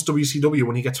match post WCW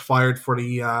when he gets fired for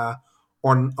the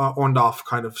Orndorff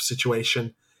kind of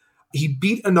situation. He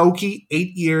beat Inoki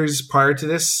 8 years prior to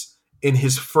this in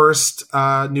his first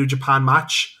New Japan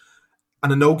match.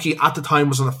 And Inoki at the time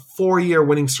was on a 4-year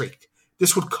winning streak.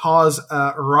 this would cause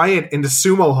a riot in the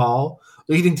Sumo Hall,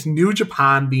 leading to New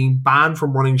Japan being banned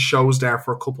from running shows there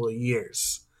for a couple of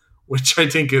years, which I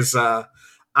think is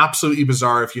absolutely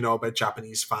bizarre if you know about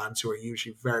Japanese fans who are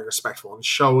usually very respectful, and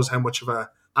shows how much of a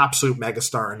absolute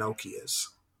megastar Inoki is.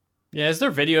 Yeah, is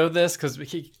there video of this? Because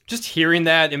just hearing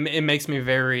that, it makes me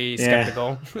very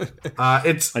skeptical.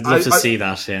 I'd love to see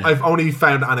that, yeah. I've only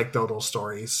found anecdotal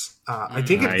stories. I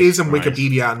think it is in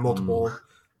Wikipedia and multiple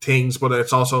things, but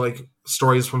it's also like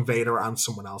stories from Vader and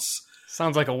someone else.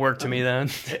 Sounds like a work to me then.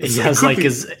 Yeah, it's like,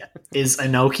 is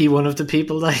Inoki one of the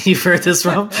people that you've heard this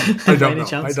from? I don't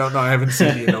know. I haven't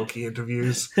seen the Inoki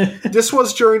interviews. This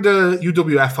was during the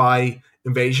UWFI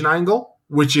invasion angle,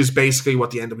 which is basically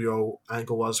what the NWO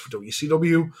angle was for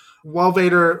WCW. While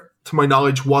Vader, to my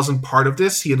knowledge, wasn't part of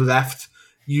this, he had left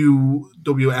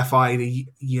UWFI the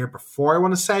year before, I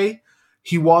want to say.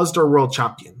 He was their world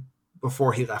champion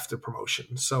before he left the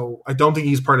promotion. So I don't think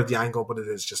he's part of the angle, but it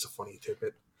is just a funny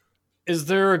tidbit. Is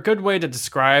there a good way to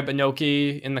describe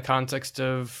Inoki in the context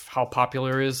of how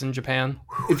popular it is in Japan?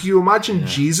 If you imagine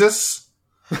Jesus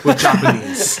with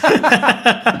Japanese.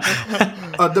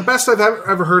 The best I've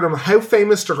ever heard of how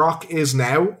famous The Rock is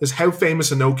now is how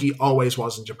famous Inoki always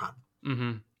was in Japan.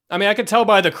 Mm-hmm. I mean, I could tell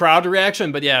by the crowd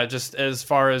reaction, but yeah, just as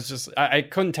far as just, I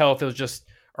couldn't tell if it was just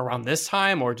around this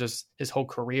time or just his whole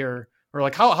career. Or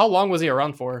like, how long was he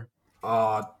around for?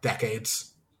 Decades.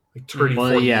 Like 30,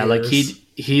 40 years. Like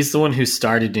he's the one who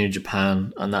started New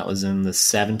Japan, and that was in the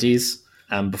 70s.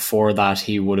 And before that,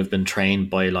 he would have been trained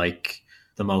by like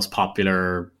the most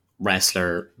popular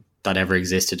wrestler that ever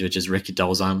existed, which is Riki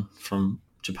Dozan from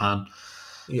Japan.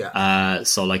 Yeah.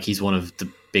 So like he's one of the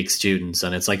big students,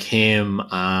 and it's like him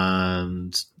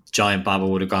and Giant Baba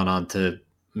would have gone on to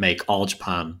make All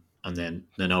Japan, and then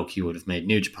Inoki would have made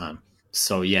New Japan.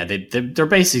 So yeah, they're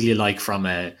basically like from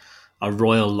a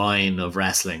royal line of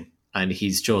wrestling, and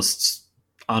he's just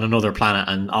on another planet.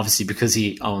 And obviously because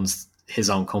he owns his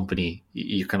own company,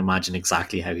 you can imagine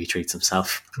exactly how he treats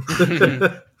himself.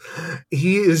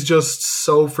 He is just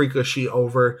so freakishly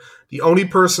over. The only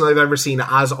person I've ever seen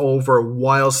as over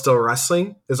while still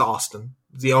wrestling is Austin.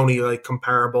 The only like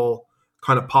comparable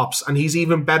kind of pops, and he's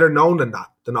even better known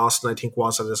than Austin, I think,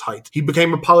 was at his height. He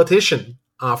became a politician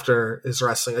after his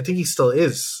wrestling. I think he still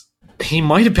is. He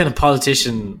might have been a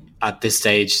politician at this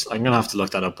stage. I'm gonna have to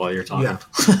look that up while you're talking. Yeah,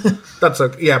 that's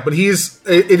okay. Yeah, but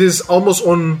it is almost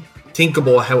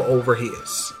unthinkable how over he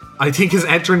is. I think his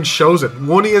entrance shows it.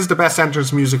 One, he has the best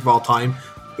entrance music of all time.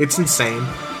 It's insane.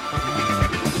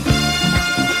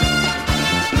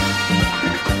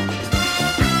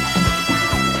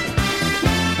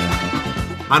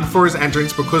 And for his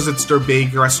entrance, because it's their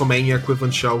big WrestleMania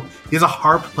equivalent show, he has a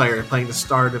harp player playing the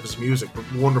start of his music.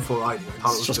 Wonderful lighting. I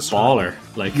thought it was just baller.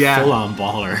 Like, full-on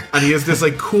baller. And he has this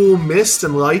like cool mist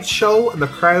and light show, and the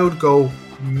crowd go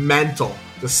mental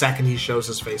the second he shows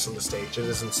his face on the stage. It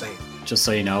is insane. Just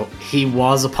so you know, he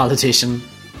was a politician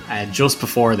just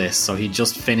before this. So he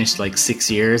just finished like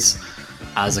 6 years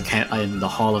as in the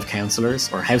Hall of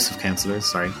Councillors, or House of Councillors,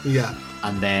 sorry. Yeah.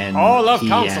 And then Hall of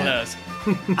Councillors.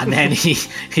 And then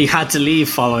he had to leave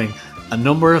following a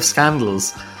number of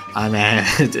scandals, and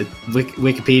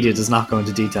Wikipedia does not go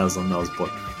into details on those, but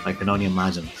I can only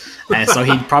imagine. So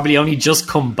he'd probably only just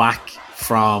come back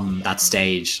from that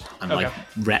stage and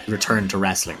returned to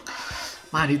wrestling.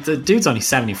 Man, the dude's only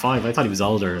 75. I thought he was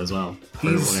older as well,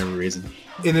 for whatever reason.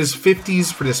 In his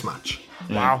 50s for this match.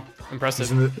 Wow,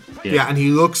 impressive. And he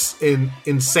looks in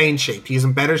insane shape. He's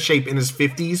in better shape in his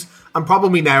 50s, and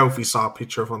probably now if we saw a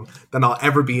picture of him, than I'll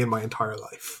ever be in my entire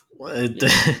life.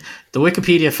 The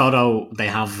Wikipedia photo they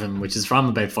have of him, which is from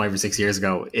about 5 or 6 years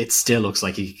ago, it still looks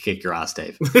like he could kick your ass,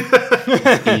 Dave.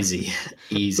 Easy.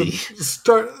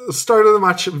 Start of the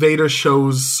match, Vader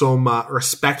shows some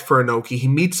respect for Inoki. He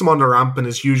meets him on the ramp in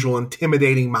his usual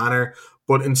intimidating manner,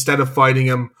 but instead of fighting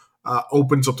him,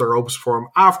 opens up the ropes for him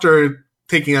after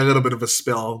taking a little bit of a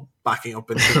spill, backing up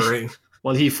into the ring.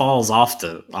 Well, he falls off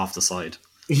the side.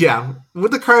 Yeah,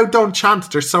 with the crowd don't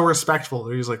chant. They're so respectful.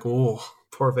 They're just like, oh,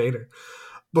 poor Vader.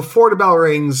 Before the bell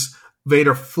rings,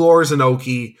 Vader floors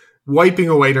Inoki, wiping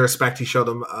away the respect he showed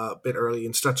him a bit early,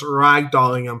 and starts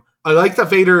ragdolling him. I like that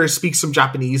Vader speaks some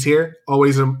Japanese here.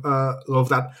 Always love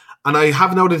that. And I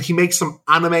have noted he makes some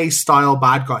anime-style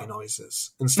bad guy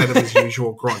noises instead of his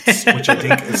usual grunts, which I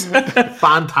think is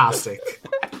fantastic.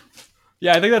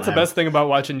 Yeah, I think that's Wow. the best thing about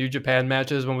watching New Japan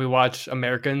matches. When we watch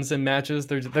Americans in matches,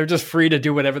 they're just free to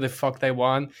do whatever the fuck they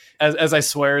want. As I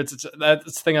swear, that's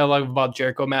the thing I love about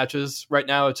Jericho matches right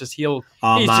now. It's just he's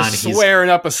just swearing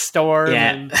up a storm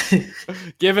and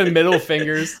giving middle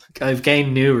fingers. I've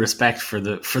gained new respect for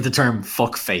the term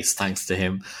fuck face thanks to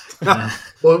him.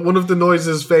 Well, one of the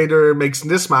noises Vader makes in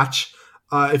this match,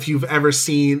 if you ever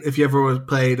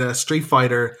played Street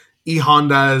Fighter, E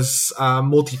Honda's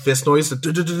multi-fist noise,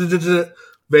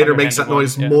 Vader makes that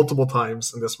noise multiple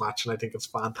times in this match, and I think it's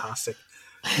fantastic.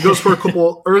 He goes for a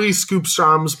couple early scoop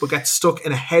slams, but gets stuck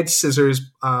in a head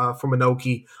scissors from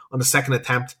Inoki on the second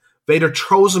attempt. Vader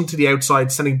throws him to the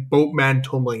outside, sending both men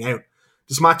tumbling out.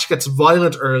 This match gets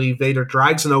violent early. Vader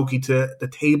drags Inoki to the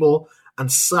table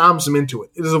and slams him into it.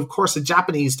 It is, of course, a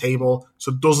Japanese table,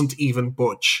 so it doesn't even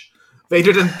budge.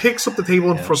 Vader then picks up the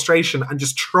table in frustration and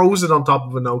just throws it on top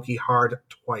of Inoki hard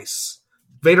twice.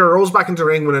 Vader rolls back into the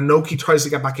ring when Inoki tries to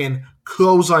get back in,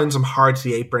 clotheslines him hard to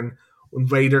the apron. When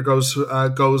Vader goes to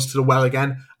the well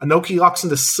again, Inoki locks in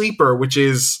the sleeper, which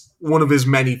is one of his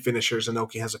many finishers.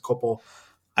 Inoki has a couple.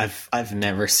 I've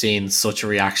never seen such a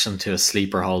reaction to a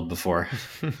sleeper hold before.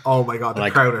 Oh my god,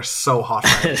 the crowd are so hot.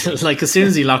 Like, as soon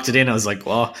as he locked it in, I was like,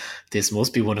 well, this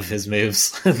must be one of his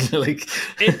moves.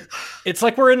 It's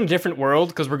like we're in a different world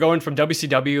because we're going from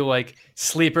WCW, like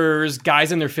sleepers,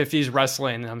 guys in their 50s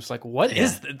wrestling. And I'm just like, what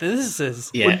is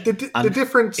this? Yeah. Well, the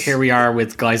difference... Here we are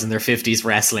with guys in their 50s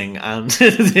wrestling, and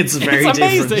it's very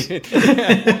amazing.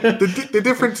 different. The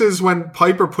difference is when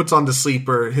Piper puts on the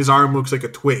sleeper, his arm looks like a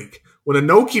twig. When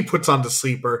Inoki puts on the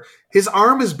sleeper, his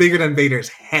arm is bigger than Vader's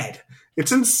head.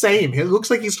 It's insane. It looks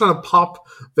like he's trying to pop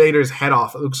Vader's head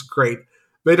off. It looks great.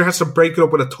 Vader has to break it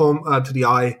up with a thumb to the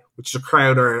eye, which the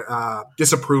crowd are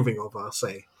disapproving of, I'll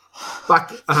say.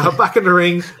 Back in the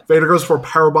ring, Vader goes for a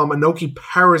powerbomb. Inoki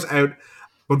powers out,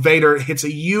 but Vader hits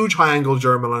a huge high-angle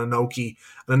German on Inoki,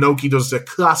 and Inoki does the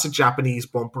classic Japanese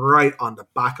bump right on the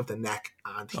back of the neck,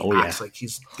 and he acts like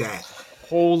he's dead.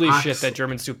 Holy shit, that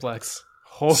German suplex.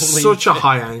 Such a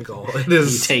high angle. It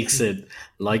is. He takes it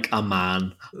like a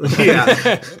man.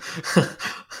 Yeah.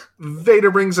 Vader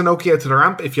brings Inoki out to the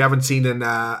ramp. If you haven't seen in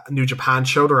a New Japan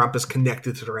show, the ramp is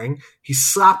connected to the ring. He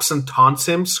slaps and taunts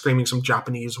him, screaming some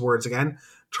Japanese words again,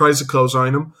 tries to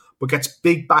clothesline him, but gets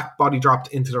big back body dropped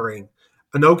into the ring.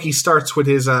 Inoki starts with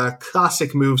his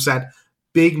classic moveset,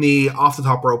 big knee off the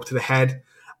top rope to the head.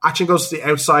 Action goes to the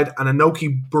outside, and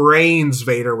Inoki brains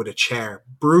Vader with a chair.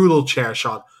 Brutal chair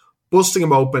shot, busting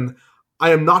him open.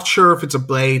 I am not sure if it's a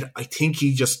blade. I think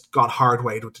he just got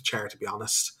hard-weighed with the chair, to be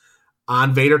honest.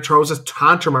 And Vader throws a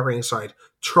tantrum at ringside,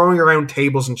 throwing around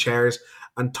tables and chairs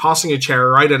and tossing a chair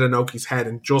right at Inoki's head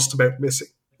and just about missing.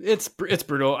 It's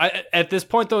brutal. At this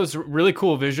point, though, it's really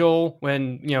cool visual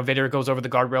when Vader goes over the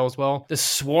guardrail as well. The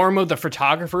swarm of the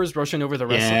photographers rushing over the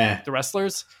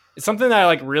wrestlers. It's something that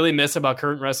I really miss about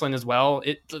current wrestling as well.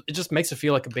 It just makes it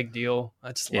feel like a big deal.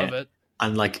 I just love it.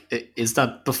 And is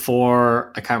that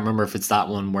before? I can't remember if it's that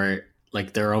one where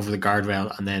they're over the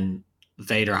guardrail and then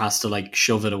Vader has to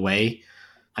shove it away,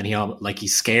 and he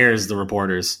scares the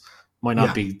reporters. Might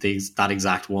not be that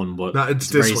exact one, but no,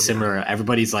 it's very similar. Yeah.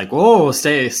 Everybody's like, "Whoa,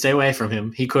 stay away from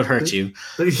him. He could hurt you."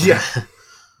 Yeah.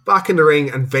 Back in the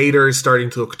ring, and Vader is starting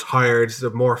to look tired.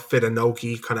 The more fit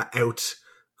Inoki kind of out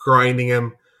grinding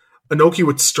him. Inoki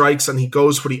with strikes, and he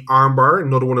goes for the armbar,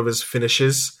 another one of his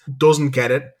finishes. Doesn't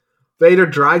get it. Vader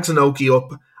drags Inoki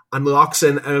up and locks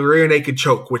in a rear naked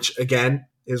choke, which again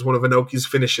is one of Inoki's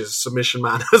finishes, submission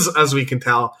man, as we can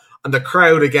tell. And the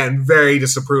crowd again very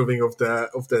disapproving of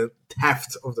the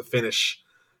heft of the finish.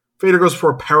 Vader goes for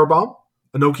a powerbomb.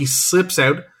 Inoki slips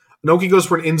out. Inoki goes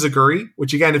for an enziguri,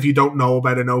 which again, if you don't know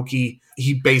about Inoki,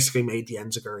 he basically made the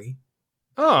enziguri.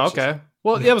 Oh, okay.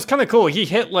 Well, yeah, it was kind of cool. He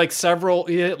hit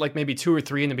maybe 2 or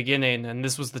 3 in the beginning, and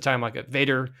this was the time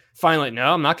Vader finally,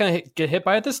 no, I'm not going to get hit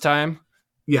by it this time.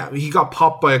 Yeah, he got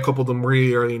popped by a couple of them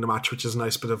really early in the match, which is a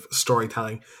nice bit of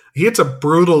storytelling. He hits a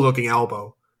brutal looking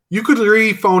elbow. You could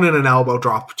really phone in an elbow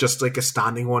drop, just like a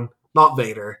standing one. Not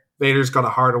Vader. Vader's got a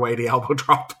harder way the elbow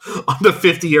drop on the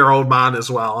 50-year-old man as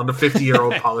well, on the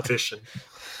 50-year-old politician.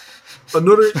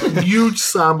 Another huge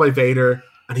slam by Vader,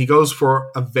 and he goes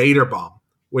for a Vader bomb,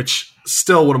 which is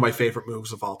still one of my favorite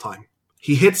moves of all time.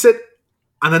 He hits it,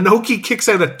 and Inoki kicks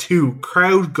out at 2,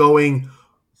 crowd going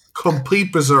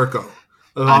complete berserko,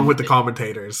 along with the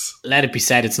commentators. Let it be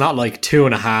said, it's not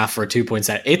 2.5 or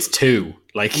 2.7. It's 2.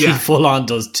 He full on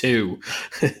does 2.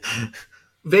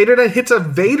 Vader then hits a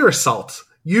Vader salt.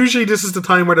 Usually this is the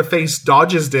time where the face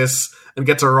dodges this and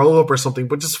gets a roll up or something,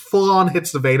 but just full on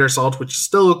hits the Vader salt, which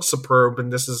still looks superb.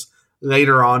 And this is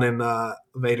later on in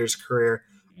Vader's career.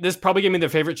 This probably gave me the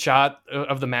favorite shot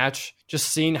of the match. Just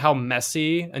seeing how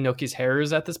messy Inoki's hair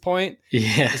is at this point.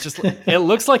 Yeah. It's just, it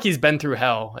looks like he's been through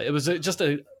hell. It was just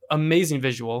an amazing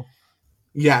visual.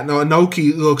 Yeah, no,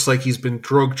 Inoki looks like he's been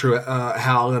drugged through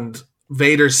hell, and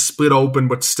Vader's split open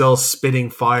but still spitting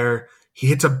fire. He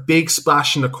hits a big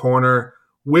splash in the corner,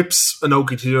 whips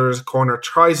Inoki to the other corner,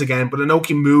 tries again, but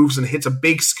Inoki moves and hits a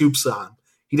big scoop slam.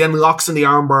 He then locks in the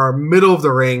armbar, middle of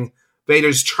the ring.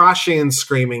 Vader's trashing and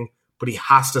screaming, but he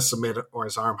has to submit or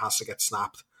his arm has to get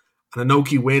snapped. And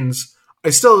Inoki wins.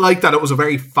 I still like that it was a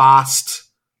very fast,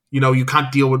 you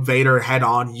can't deal with Vader head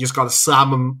on. You just got to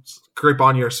slam him, grip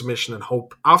on your submission and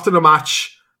hope. After the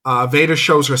match, Vader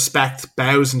shows respect,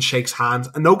 bows and shakes hands.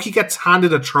 Inoki gets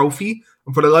handed a trophy,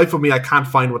 and for the life of me, I can't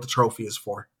find what the trophy is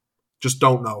for. Just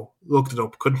don't know. Looked it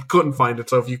up, couldn't find it.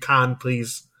 So if you can,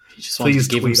 please, he just wants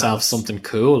to give himself something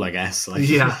cool, I guess.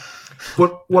 Yeah.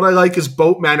 But what I like is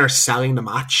both men are selling the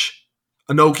match.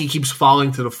 Inoki keeps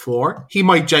falling to the floor. He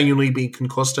might genuinely be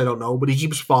concussed, I don't know, but he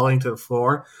keeps falling to the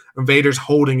floor. And Vader's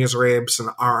holding his ribs and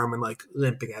arm and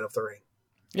limping out of the ring.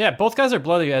 Yeah, both guys are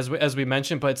bloody as we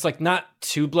mentioned, but it's not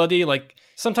too bloody.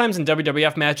 Sometimes in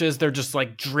WWF matches, they're just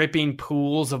dripping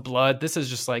pools of blood. This is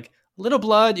just little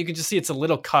blood. You can just see it's a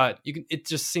little cut. It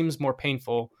just seems more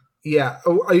painful. Yeah,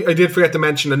 I did forget to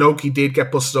mention Inoki did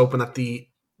get busted open at the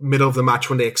middle of the match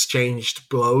when they exchanged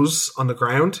blows on the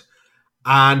ground.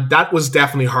 And that was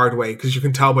definitely hard way because you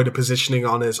can tell by the positioning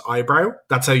on his eyebrow.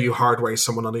 That's how you hard way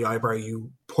someone on the eyebrow.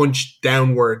 You punch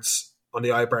downwards on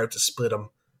the eyebrow to split him.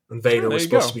 And Vader was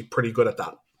supposed to be pretty good at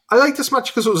that. I like this match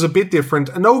because it was a bit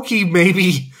different. Inoki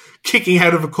maybe kicking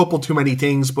out of a couple too many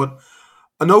things, but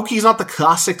Inoki's not the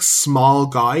classic small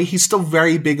guy. He's still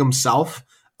very big himself.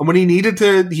 And when he needed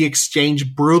to, he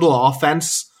exchanged brutal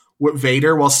offense with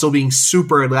Vader while still being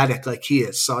super athletic like he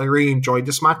is. So I really enjoyed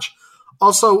this match.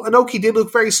 Also, Inoki did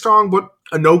look very strong, but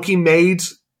Inoki made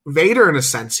Vader in a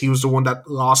sense. He was the one that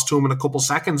lost to him in a couple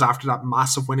seconds after that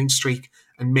massive winning streak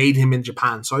and made him in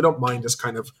Japan. So I don't mind this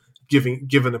kind of giving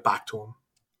it back to him.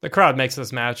 The crowd makes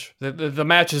this match. The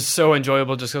match is so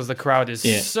enjoyable just because the crowd is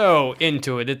so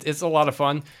into it. It's a lot of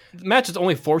fun. The match is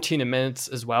only 14 minutes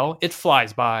as well. It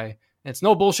flies by. It's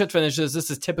no bullshit finishes.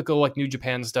 This is typical New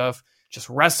Japan stuff. Just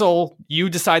wrestle. You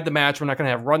decide the match. We're not going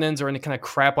to have run-ins or any kind of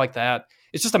crap like that.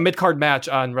 It's just a mid-card match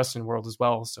on Wrestling World as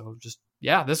well. So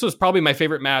this was probably my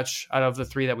favorite match out of the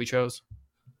three that we chose.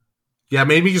 Yeah,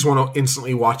 maybe you just want to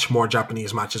instantly watch more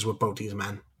Japanese matches with both these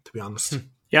men, to be honest.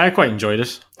 Yeah, I quite enjoyed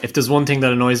it. If there's one thing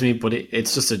that annoys me, but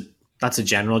it's just that's a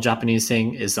general Japanese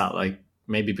thing, is that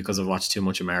maybe because I've watched too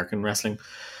much American wrestling,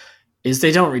 is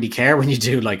they don't really care when you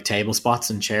do table spots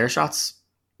and chair shots.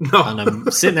 No. And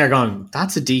I'm sitting there going,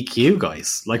 that's a DQ,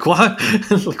 guys. What?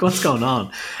 What's going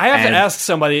on? I have to ask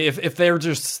somebody if they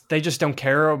just don't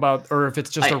care about, or if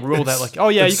it's just a rule that you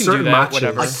can do that, matches.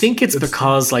 Whatever. I think it's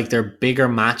because they're bigger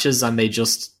matches and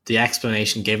the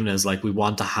explanation given is we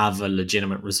want to have a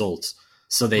legitimate result.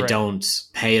 So they don't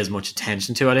pay as much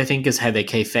attention to it, I think, is how they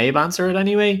kayfabe answer it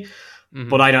anyway. Mm-hmm.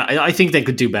 But I think they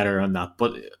could do better on that.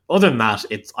 But other than that,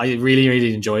 I really,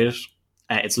 really enjoyed it.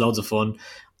 It's loads of fun.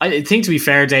 I think, to be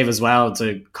fair, Dave, as well,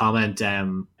 to comment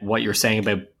what you're saying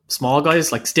about small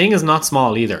guys, Sting is not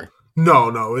small either.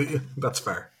 No, that's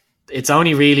fair. It's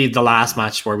only really the last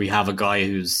match where we have a guy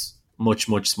who's much,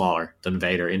 much smaller than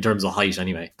Vader, in terms of height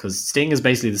anyway, because Sting is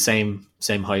basically the same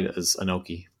height as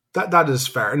Inoki. That is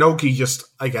fair. Inoki just,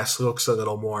 I guess, looks a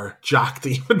little more jacked,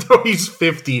 even though he's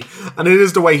 50, and it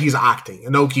is the way he's acting.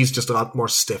 Inoki's just a lot more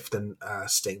stiff than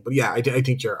Sting. But yeah, I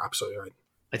think you're absolutely right.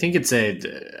 I think it's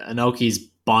Inoki's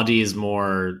body is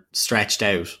more stretched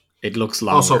out. It looks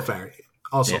longer.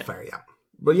 Also fair, yeah.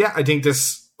 But yeah, I think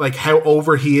this, how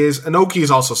over he is. Inoki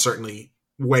is also certainly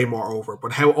way more over,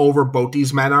 but how over both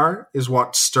these men are is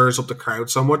what stirs up the crowd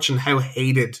so much, and how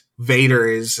hated Vader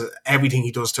is. Everything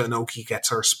he does to Inoki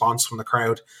gets a response from the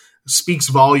crowd. It speaks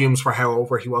volumes for how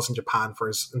over he was in Japan for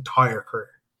his entire career.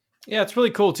 Yeah, it's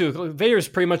really cool too. Vader's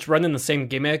pretty much running the same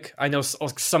gimmick. I know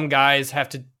some guys have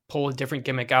to pull a different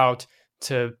gimmick out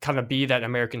to kind of be that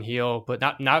American heel, but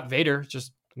not Vader.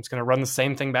 Just it's going to run the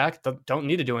same thing back. Don't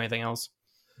need to do anything else.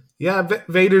 Yeah,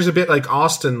 Vader's a bit like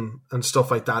Austin and stuff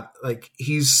like that.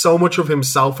 He's so much of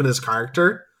himself in his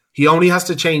character. He only has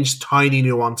to change tiny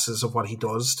nuances of what he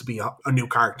does to be a new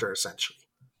character, essentially.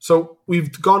 So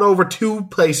we've gone over two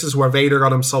places where Vader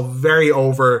got himself very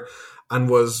over and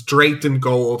was draped in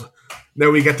gold.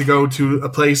 Now we get to go to a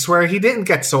place where he didn't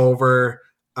get so over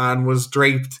and was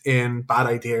draped in bad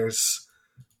ideas.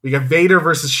 We got Vader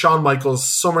versus Shawn Michaels,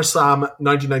 SummerSlam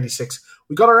 1996.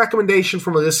 We got a recommendation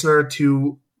from a listener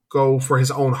to go for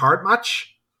his own heart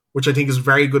match, which I think is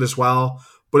very good as well.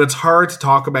 but it's hard to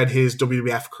talk about his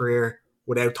WWF career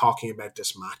without talking about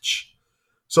this match.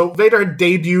 So Vader had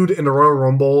debuted in the Royal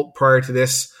Rumble prior to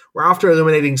this, where after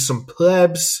eliminating some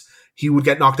plebs, he would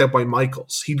get knocked out by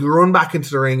Michaels. He'd run back into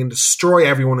the ring and destroy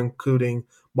everyone, including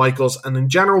Michaels, and in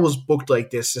general was booked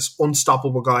like this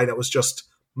unstoppable guy that was just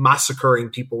massacring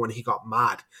people when he got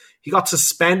mad. He got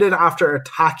suspended after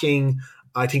attacking,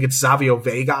 I think it's Savio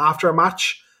Vega after a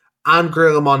match, and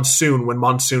Gorilla Monsoon when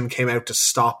Monsoon came out to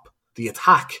stop the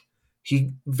attack.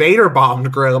 He Vader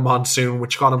bombed Gorilla Monsoon,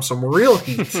 which got him some real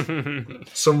heat.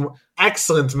 Some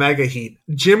excellent mega heat.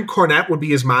 Jim Cornette would be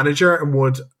his manager and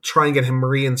would try and get him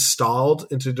reinstalled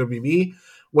into WWE.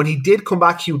 When he did come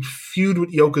back, he would feud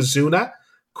with Yokozuna,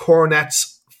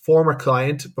 Cornette's former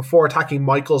client, before attacking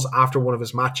Michaels after one of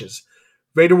his matches.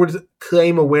 Vader would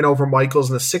claim a win over Michaels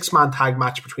in a 6-man tag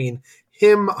match between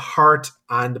him, Hart,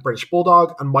 and the British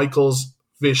Bulldog, and Michaels,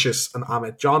 Vicious, and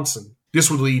Ahmed Johnson.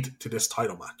 This would lead to this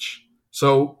title match.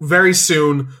 So very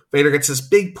soon, Vader gets this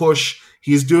big push.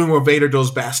 He's doing what Vader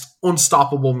does best,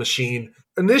 unstoppable machine.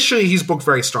 Initially, he's booked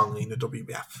very strongly in the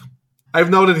WWF. I've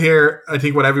noted here, I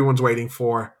think what everyone's waiting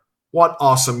for, what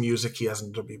awesome music he has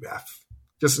in the WWF.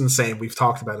 Just insane. We've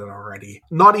talked about it already.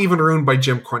 Not even ruined by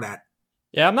Jim Cornette.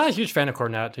 Yeah, I'm not a huge fan of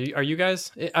Cornette. Are you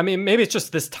guys? I mean, maybe it's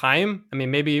just this time. I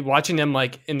mean, maybe watching him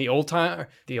like in the old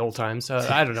times.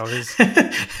 I don't know.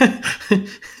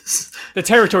 The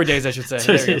territory days, I should say.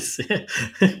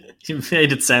 You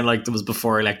made it sound like it was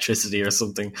before electricity or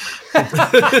something. I'm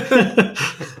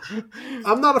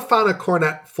not a fan of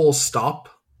Cornette full stop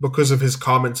because of his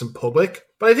comments in public,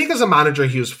 but I think as a manager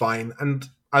he was fine, and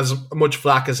as much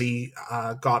flack as he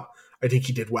got, I think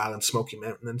he did well in Smoky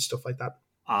Mountain and stuff like that.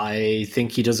 I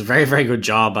think he does a very, very good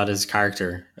job at his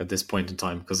character at this point in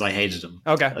time because I hated him.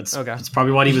 Okay. That's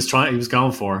probably what he was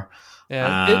going for.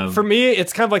 Yeah. For me,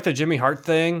 it's kind of like the Jimmy Hart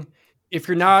thing. If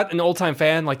you're not an old time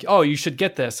fan, like, oh, you should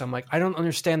get this. I'm like, I don't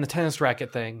understand the tennis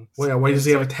racket thing. Well, yeah, why does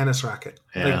he have a tennis racket?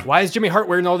 Yeah. Like, why is Jimmy Hart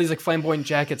wearing all these like flamboyant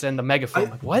jackets and the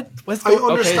megaphone? What's I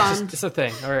understand. Okay, it's a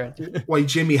thing. All right. Why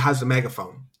Jimmy has the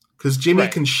megaphone. Because Jimmy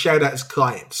can shout at his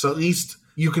client. So at least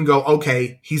you can go,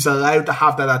 okay, he's allowed to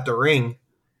have that at the ring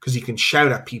because he can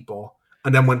shout at people.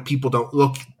 And then when people don't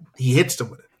look, he hits them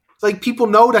with it. Like, people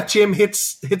know that Jim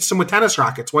hits them with tennis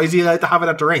rackets. Why is he allowed to have it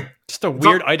at the ring? Just a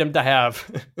weird item to have.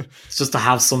 It's just to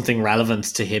have something relevant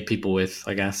to hit people with,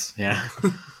 I guess. Yeah.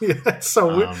 Yeah, it's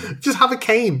so weird. Just have a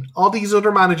cane. All these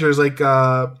other managers, like,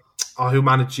 who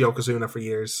managed Yokozuna for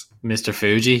years. Mr.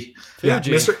 Fuji. Yeah,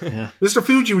 Mr.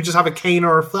 Fuji would just have a cane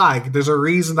or a flag. There's a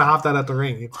reason to have that at the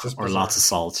ring. It's just or lots of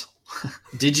salt.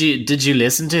 Did you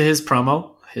listen to his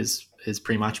promo? His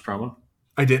pre-match promo?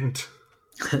 I didn't.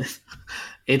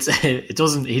 He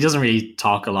doesn't really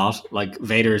talk a lot. Like,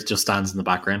 Vader just stands in the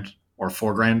background or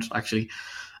foreground actually.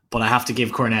 But I have to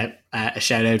give Cornette a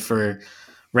shout out for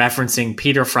referencing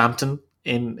Peter Frampton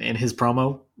in his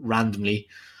promo randomly.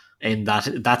 In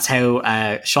that's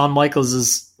how Shawn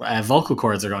Michaels' vocal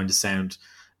cords are going to sound,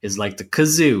 is like the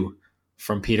kazoo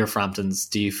from Peter Frampton's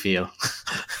 "Do You Feel?"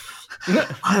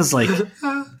 I was like,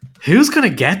 who's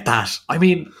gonna get that? I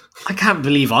mean, I can't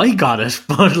believe I got it,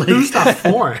 but like, who's that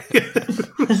for?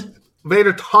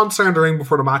 Vader taunts around the ring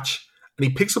before the match, and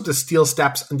he picks up the steel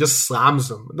steps and just slams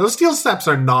them. Those steel steps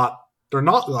are not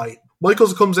light.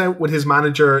 Michaels comes out with his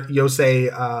manager Jose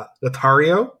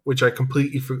Lothario, which I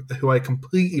completely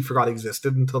forgot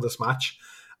existed until this match,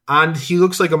 and he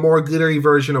looks like a more glittery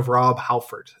version of Rob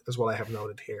Halford, is what I have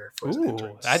noted here. For his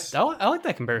entrance. I like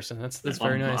that comparison. That's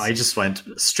very nice. I just went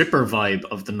stripper vibe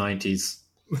of the 90s.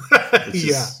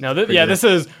 Yeah. Now, this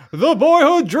is the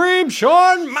boyhood dream,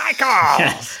 Shawn Michaels.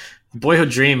 Yes. Boyhood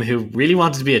dream, who really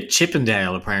wanted to be a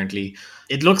Chippendale. Apparently,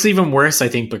 it looks even worse, I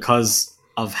think, because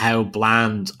of how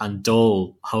bland and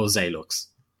dull Jose looks.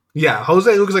 Yeah,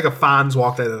 Jose looks like a fan's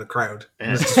walked out of the crowd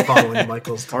and is just following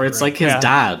Michaels. Or it's like his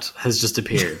dad has just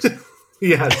appeared.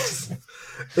 Yes.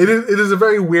 It is a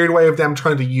very weird way of them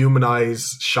trying to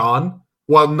humanize Shawn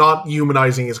while not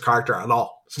humanizing his character at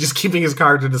all. So just keeping his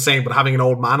character the same, but having an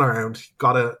old man around.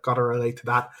 Gotta relate to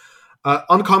that.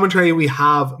 On commentary, we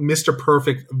have Mr.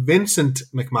 Perfect Vincent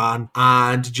McMahon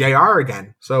and JR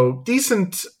again. So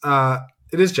decent.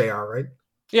 It is JR, right?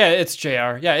 Yeah, it's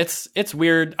JR. Yeah, it's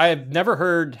weird. I've never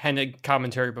heard Hennig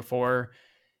commentary before.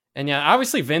 And yeah,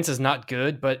 obviously Vince is not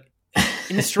good, but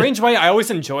in a strange way, I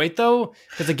always enjoy it though.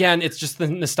 Because again, it's just the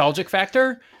nostalgic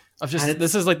factor of just,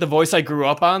 this is like the voice I grew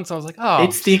up on. So I was like, oh.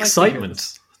 It's the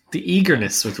excitement, the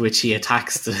eagerness with which he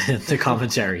attacks the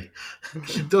commentary.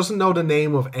 He doesn't know the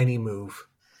name of any move.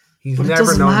 But it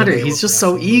doesn't matter. He's just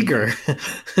so eager.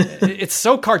 It's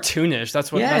so cartoonish. That's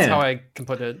how I can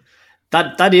put it.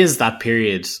 That is that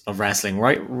period of wrestling,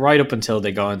 right up until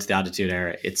they go into the Attitude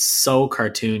Era. It's so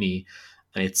cartoony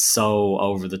and it's so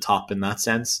over the top in that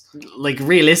sense. Like,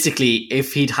 realistically,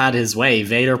 if he'd had his way,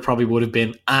 Vader probably would have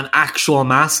been an actual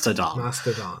mastodon.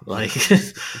 Like,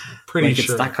 pretty like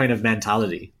sure. It's that kind of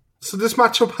mentality. So this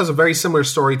matchup has a very similar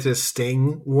story to the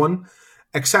Sting one,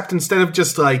 except instead of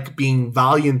just like being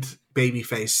valiant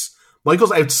babyface,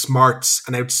 Michaels outsmarts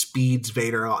and outspeeds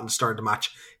Vader a lot in the start of the match,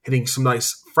 hitting some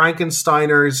nice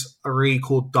Frankensteiners, a really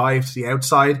cool dive to the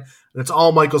outside, and it's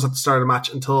all Michaels at the start of the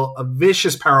match until a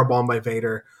vicious powerbomb by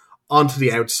Vader onto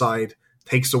the outside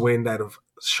takes the wind out of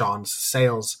Shawn's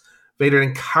sails. Vader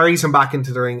then carries him back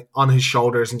into the ring on his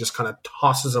shoulders and just kind of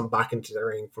tosses him back into the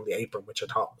ring from the apron, which I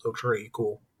thought looked really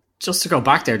cool. Just to go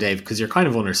back there, Dave, because you're kind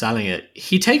of underselling it,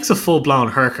 he takes a full-blown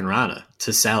Hurricane Rana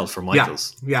to sell for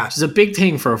Michaels. Yeah. Which is a big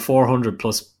thing for a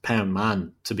 400-plus pound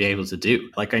man to be able to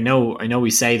do. Like, I know we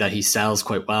say that he sells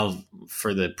quite well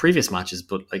for the previous matches,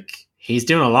 but like, he's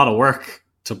doing a lot of work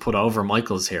to put over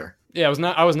Michaels here. Yeah,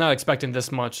 I was not expecting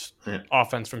this much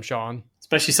offense from Shawn.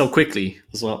 Especially so quickly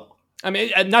as well. I mean,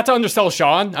 not to undersell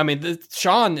Shawn. I mean,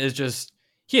 Shawn is just,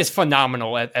 he is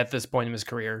phenomenal at this point in his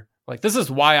career. Like, this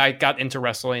is why I got into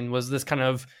wrestling, was this kind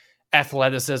of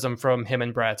athleticism from him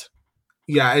and Brett.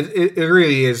 Yeah, it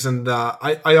really is. And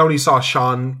I only saw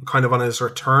Shawn kind of on his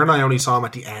return. I only saw him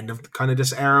at the end of kind of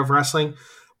this era of wrestling.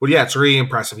 But yeah, it's really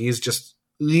impressive. He's just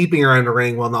leaping around the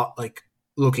ring while not like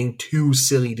looking too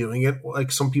silly doing it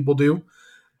like some people do.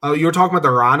 You were talking about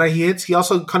the Rana he hits. He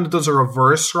also kind of does a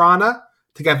reverse Rana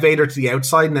to get Vader to the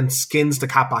outside and then skins the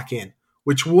cat back in.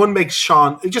 Which makes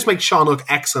Shawn look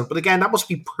excellent. But again, that must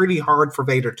be pretty hard for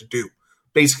Vader to do.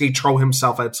 Basically throw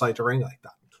himself outside the ring like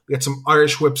that. We get some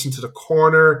Irish whips into the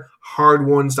corner, hard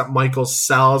ones that Michaels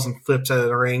sells and flips out of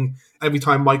the ring. Every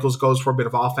time Michaels goes for a bit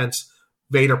of offense,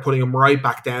 Vader putting him right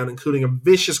back down, including a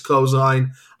vicious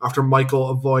clothesline after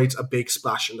Michael avoids a big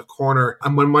splash in the corner.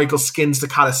 And when Michael skins the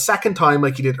cat a second time,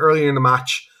 like he did earlier in the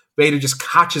match, Vader just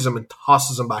catches him and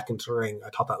tosses him back into the ring.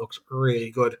 I thought that looked really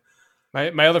good.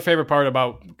 My other favorite part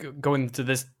about going to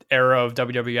this era of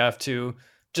WWF too,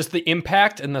 just the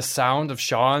impact and the sound of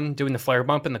Shawn doing the flare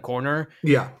bump in the corner.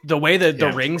 Yeah. The way that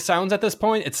the ring sounds at this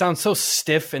point, it sounds so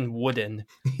stiff and wooden.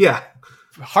 Yeah.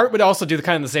 Hart would also do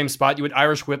the same spot. You would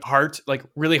Irish whip Hart like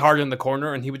really hard in the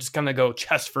corner, and he would just kind of go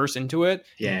chest first into it,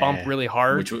 and bump really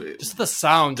hard. Just the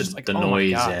sound, just like the oh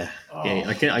noise. My God.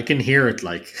 Yeah, I can hear it.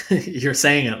 Like you're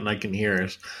saying it, and I can hear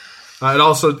it.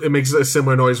 It makes a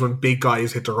similar noise when big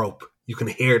guys hit the rope. You can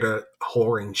hear the whole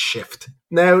ring shift.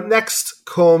 Now, next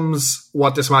comes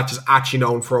what this match is actually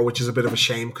known for, which is a bit of a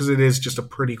shame because it is just a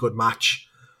pretty good match.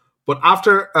 But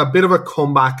after a bit of a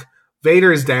comeback,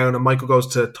 Vader is down and Michael goes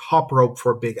to top rope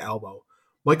for a big elbow.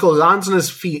 Michael lands on his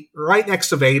feet right next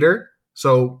to Vader,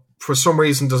 so for some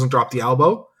reason doesn't drop the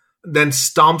elbow, then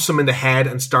stomps him in the head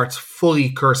and starts fully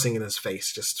cursing in his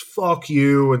face. Just fuck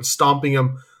you, and stomping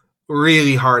him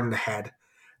really hard in the head.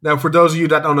 Now, for those of you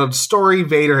that don't know the story,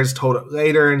 Vader has told it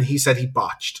later, and he said he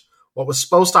botched. What was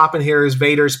supposed to happen here is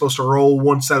Vader is supposed to roll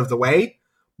once out of the way.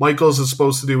 Michaels is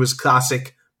supposed to do his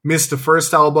classic, miss the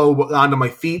first elbow, land on my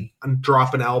feet, and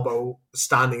drop an elbow, a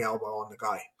standing elbow on the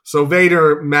guy. So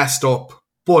Vader messed up,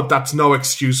 but that's no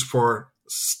excuse for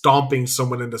stomping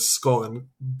someone in the skull and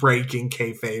breaking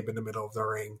kayfabe in the middle of the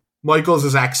ring. Michaels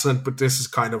is excellent, but this is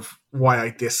kind of why I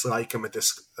dislike him at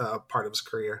this part of his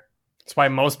career. That's why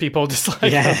most people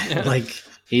dislike him. Like,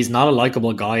 he's not a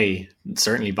likable guy,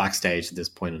 certainly backstage at this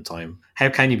point in time. How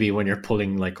can you be when you're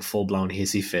pulling like a full-blown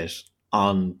hissy fit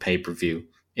on pay-per-view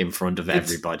in front of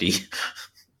everybody?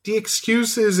 The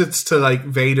excuse is it's to like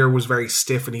Vader was very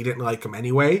stiff and he didn't like him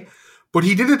anyway. But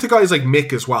he did it to guys like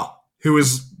Mick as well, who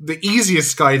is the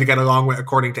easiest guy to get along with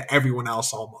according to everyone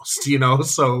else almost,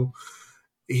 So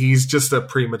he's just a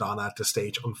prima donna at this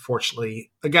stage,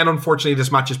 unfortunately. Again, unfortunately,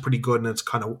 this match is pretty good and it's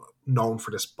kind of known for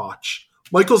this botch.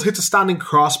 Michaels hits a standing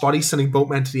crossbody, sending both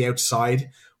men to the outside.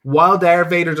 While there,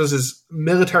 Vader does his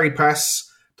military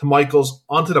press to Michaels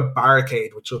onto the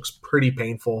barricade, which looks pretty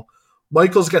painful.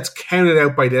 Michaels gets counted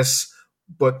out by this,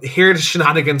 but here the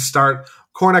shenanigans start.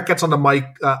 Cornette gets on the mic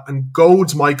and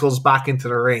goads Michaels back into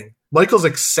the ring. Michaels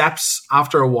accepts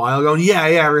after a while, going,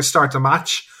 yeah, restart the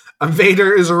match. And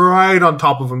Vader is right on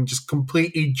top of him, just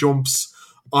completely jumps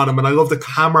on him. And I love the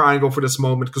camera angle for this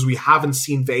moment because we haven't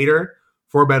seen Vader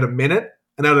for about a minute.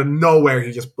 And out of nowhere,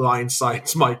 he just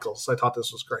blindsides Michaels. I thought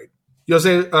this was great.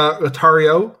 Jose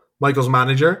Lothario, Michaels'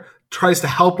 manager, tries to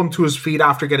help him to his feet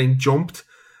after getting jumped.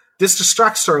 This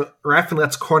distracts the ref and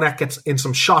lets Cornette get in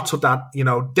some shots with that,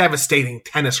 devastating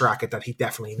tennis racket that he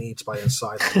definitely needs by his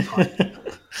side all the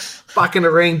time. Back in the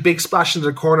ring, big splash into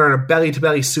the corner and a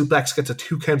belly-to-belly suplex gets a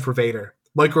 2 count for Vader.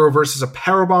 Michael reverses a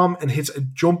powerbomb and hits a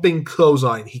jumping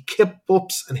clothesline. He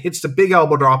kip-ups and hits the big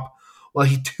elbow drop while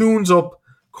he tunes up.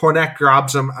 Cornette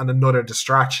grabs him and another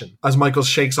distraction. As Michaels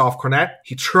shakes off Cornette,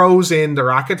 he throws in the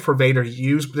racket for Vader to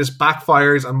use, but this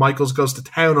backfires and Michaels goes to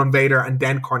town on Vader and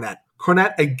then Cornette.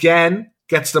 Cornette again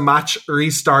gets the match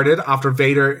restarted after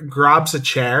Vader grabs a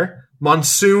chair.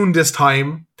 Monsoon this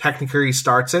time technically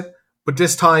restarts it, but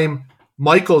this time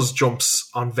Michaels jumps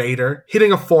on Vader,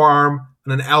 hitting a forearm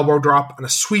and an elbow drop and a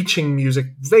switching music.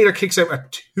 Vader kicks out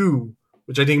at 2,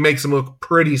 which I think makes him look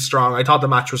pretty strong. I thought the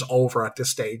match was over at this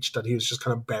stage, that he was just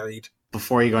kind of buried.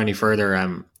 Before you go any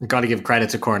further, got to give credit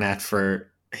to Cornette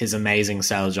for his amazing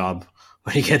sell job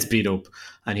when he gets beat up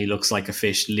and he looks like a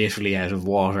fish literally out of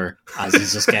water as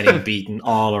he's just getting beaten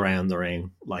all around the ring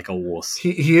like a wuss.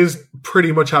 He is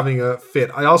pretty much having a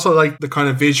fit. I also like the kind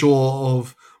of visual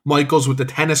of Michaels with the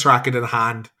tennis racket in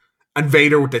hand and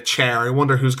Vader with the chair. I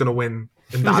wonder who's going to win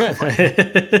in that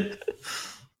fight.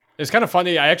 It's kind of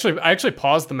funny. I actually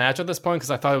paused the match at this point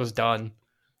because I thought it was done.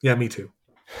 Yeah, me too.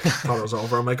 I thought it was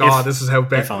over. I'm like, this is how...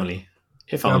 If only.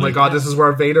 Oh my god, this is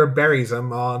where Vader buries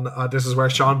him on. This is where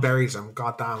Sean buries him.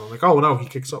 God damn. I'm like, oh no, he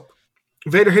kicks up.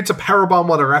 Vader hits a powerbomb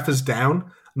while the ref is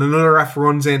down, and another ref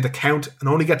runs in to count and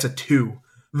only gets a 2.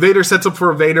 Vader sets up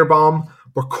for a Vader bomb,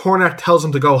 but Cornette tells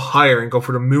him to go higher and go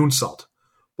for the moonsault.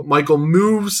 But Michael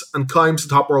moves and climbs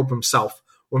the top rope himself.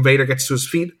 When Vader gets to his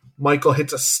feet, Michael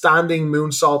hits a standing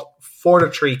moonsault for the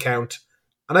 3 count.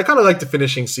 And I kind of like the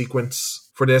finishing sequence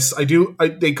for this.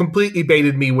 They completely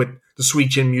baited me with the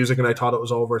sweet chin music and I thought it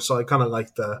was over. So I kind of like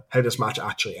how this match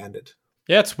actually ended.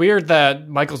 Yeah, it's weird that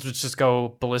Michaels would just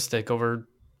go ballistic over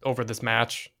this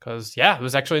match. Because, yeah, it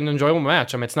was actually an enjoyable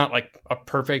match. I mean, it's not like a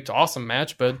perfect, awesome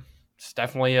match, but it's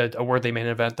definitely a worthy main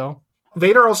event, though.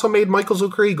 Vader also made Michaels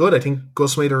look really good. I think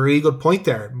Gus made a really good point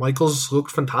there. Michaels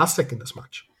looked fantastic in this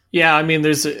match. Yeah, I mean,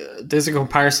 there's a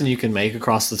comparison you can make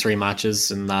across the 3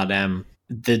 matches in that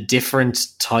the different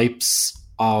types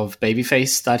of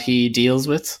babyface that he deals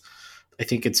with. I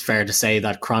think it's fair to say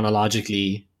that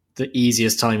chronologically, the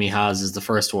easiest time he has is the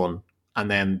first one,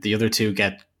 and then the other 2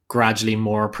 get gradually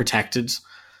more protected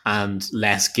and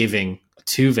less giving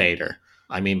to Vader.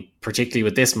 I mean, particularly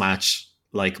with this match,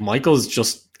 like Michaels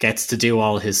just gets to do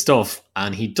all his stuff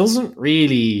and he doesn't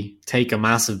really take a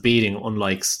massive beating,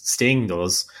 unlike Sting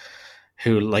does,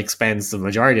 who like spends the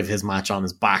majority of his match on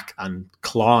his back and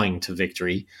clawing to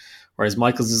victory, whereas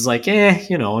Michaels is like,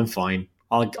 I'm fine,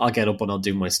 I'll get up and I'll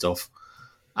do my stuff,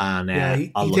 and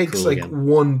he I'll look takes cool like again.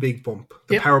 One big bump,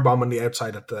 the power bomb on the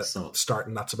outside at the start,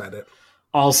 and that's about it.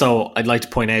 Also, I'd like to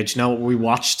point out, what we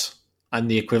watched and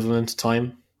the equivalent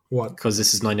time? What? Because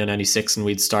this is 1996 and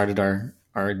we'd started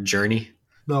our journey.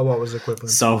 No, what was equivalent?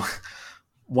 So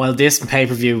while this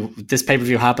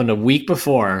pay-per-view happened a week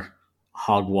before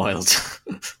Hog Wild.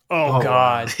 Oh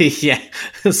God. Yeah.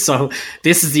 So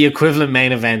this is the equivalent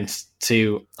main event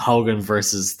to Hogan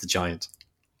versus the Giant.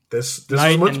 This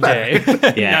is much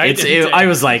better. Yeah, I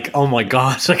was like, oh my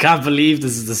God, I can't believe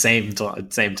this is the same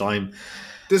time.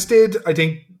 This did, I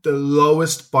think, the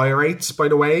lowest buy rates, by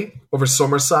the way, over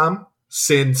SummerSlam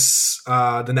since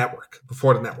the network,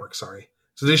 before the network, sorry.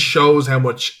 So this shows how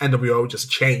much NWO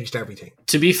just changed everything.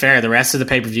 To be fair, the rest of the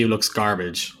pay-per-view looks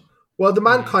garbage. Well, the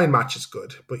Mankind match is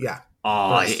good, but yeah.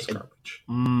 It's garbage.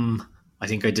 I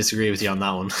think I disagree with you on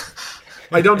that one.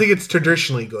 I don't think it's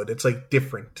traditionally good. It's like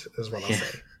different, is what I'll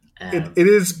say. It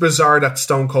is bizarre that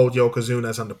Stone Cold Yokozuna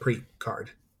is on the pre-card.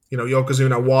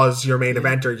 Yokozuna was your main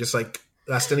eventer just like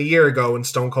less than a year ago, and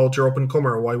Stone Cold your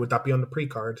up-and-comer. Why would that be on the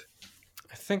pre-card?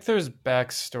 I think there's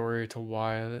backstory to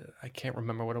why. I can't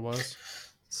remember what it was.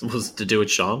 It was to do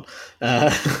with Sean.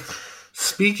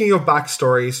 Speaking of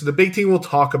backstory, so the big thing we'll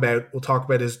talk about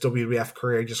his WWF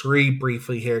career just really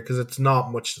briefly here, because it's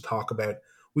not much to talk about.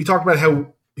 We talked about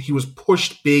how he was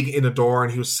pushed big in the door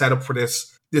and he was set up for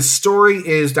this. The story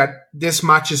is that this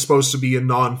match is supposed to be a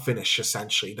non-finish,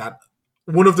 essentially. That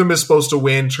one of them is supposed to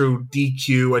win through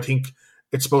DQ. I think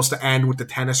it's supposed to end with the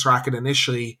tennis racket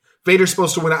initially. Vader's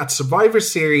supposed to win it at Survivor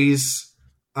Series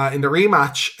in the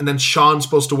rematch, and then Sean's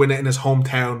supposed to win it in his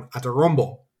hometown at the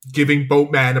Rumble, giving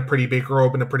both men a pretty big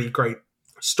rub and a pretty great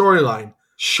storyline.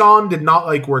 Sean did not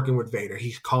like working with Vader.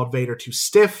 He called Vader too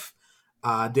stiff,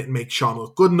 didn't make Sean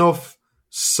look good enough,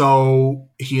 so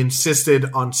he insisted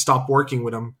on stop working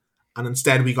with him, and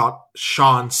instead we got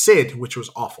Sean Sid, which was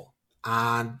awful.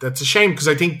 And that's a shame, because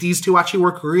I think these two actually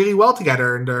work really well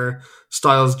together and their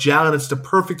styles gel, and it's the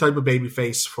perfect type of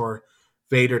babyface for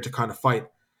Vader to kind of fight.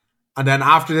 And then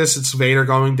after this, it's Vader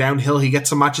going downhill. He gets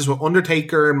some matches with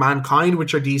Undertaker and Mankind,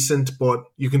 which are decent, but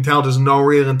you can tell there's no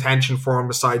real intention for him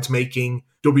besides making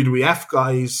WWF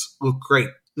guys look great.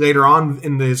 Later on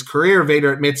in his career,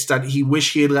 Vader admits that he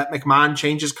wished he had let McMahon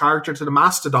change his character to the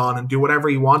Mastodon and do whatever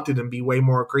he wanted and be way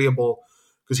more agreeable,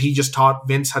 because he just thought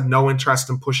Vince had no interest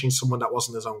in pushing someone that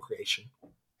wasn't his own creation.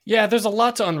 Yeah, there's a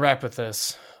lot to unwrap with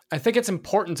this. I think it's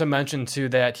important to mention, too,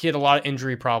 that he had a lot of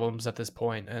injury problems at this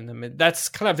point, and I mean, that's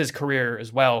kind of his career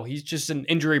as well. He's just an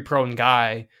injury-prone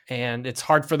guy, and it's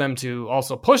hard for them to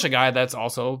also push a guy that's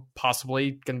also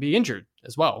possibly going to be injured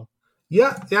as well.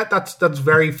 Yeah, that's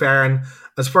very fair. And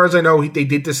as far as I know, they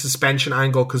did the suspension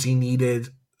angle because he needed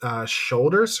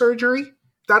shoulder surgery.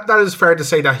 That is fair to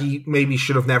say that he maybe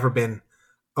should have never been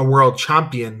a world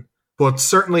champion, but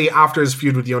certainly after his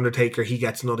feud with The Undertaker, he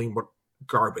gets nothing but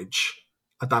garbage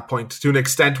at that point, to an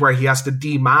extent where he has to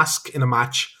demask in a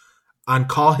match and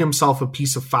call himself a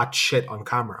piece of fat shit on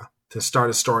camera to start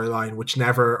a storyline, which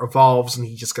never evolves, and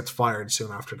he just gets fired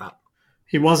soon after that.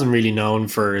 He wasn't really known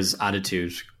for his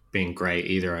attitude being great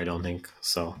either, I don't think.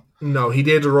 So no, he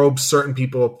did rope certain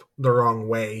people up the wrong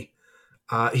way.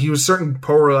 He was certain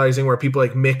polarizing where people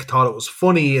like Mick thought it was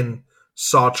funny and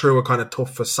saw through a kind of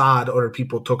tough facade. Other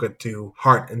people took it to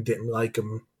heart and didn't like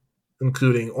him,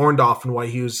 including Orndorff, and why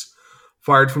he was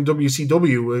fired from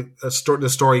WCW. The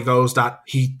story goes that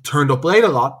he turned up late a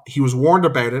lot. He was warned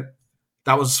about it.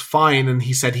 That was fine, and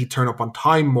he said he'd turn up on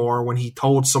time more. When he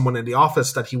told someone in the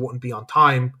office that he wouldn't be on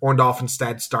time, Orndorff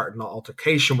instead started an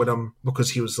altercation with him because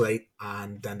he was late,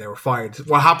 and then they were fired.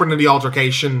 What happened in the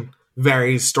altercation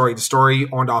varies story to story.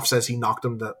 Orndorff says he knocked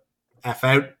him the F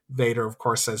out. Vader, of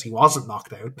course, says he wasn't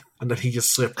knocked out and that he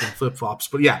just slipped in flip-flops.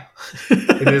 But yeah,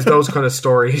 it is those kind of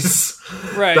stories.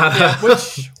 Right,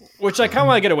 which I kind of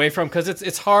want to get away from, because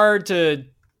it's hard to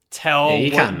tell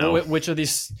which of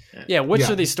these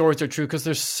of these stories are true, because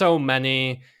there's so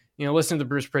many. You know, listening to the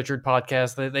Bruce Pritchard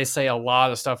podcast, they say a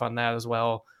lot of stuff on that as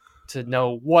well to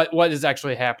know what is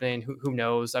actually happening. Who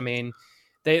knows? I mean,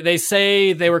 they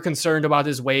say they were concerned about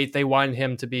his weight. They wanted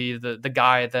him to be the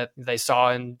guy that they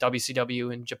saw in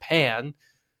WCW in Japan,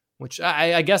 which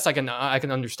I guess I can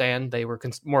understand. They were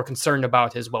more concerned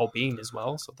about his well-being as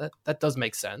well, so that does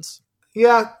make sense.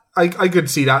 Yeah, I could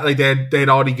see that. Like they'd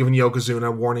already given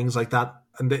Yokozuna warnings like that,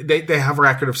 and they have a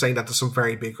record of saying that to some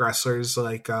very big wrestlers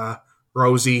like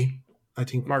Rosie. I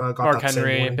think Mark got that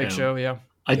Henry, Big Show. Yeah,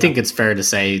 I think it's fair to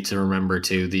say, to remember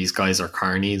too, these guys are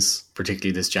carnies,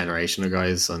 particularly this generation of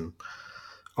guys, and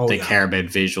they care about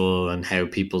visual and how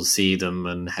people see them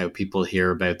and how people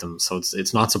hear about them. So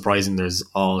it's not surprising there's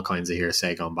all kinds of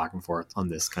hearsay going back and forth on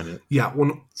this kind of. Yeah,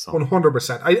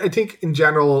 100%. I think in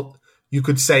general you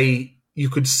could see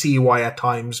why at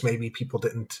times maybe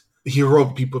he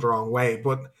rubbed people the wrong way,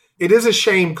 but it is a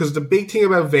shame because the big thing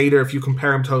about Vader, if you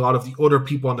compare him to a lot of the other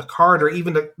people on the card, or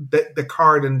even the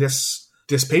card in this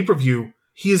pay-per-view,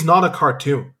 he is not a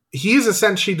cartoon. He is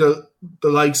essentially the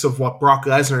likes of what Brock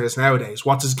Lesnar is nowadays.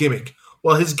 What's his gimmick?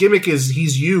 Well, his gimmick is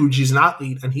he's huge, he's an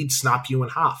athlete, and he'd snap you in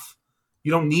half.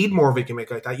 You don't need more of a gimmick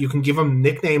like that. You can give him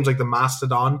nicknames like the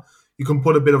Mastodon. You can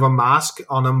put a bit of a mask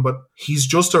on him, but he's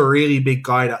just a really big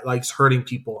guy that likes hurting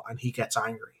people, and he gets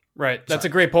angry. Right. That's a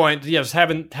great point. Yes,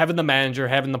 having the manager,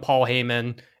 having the Paul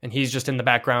Heyman, and he's just in the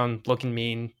background looking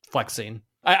mean, flexing.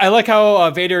 I like how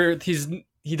Vader,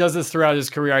 he does this throughout his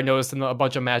career. I noticed in a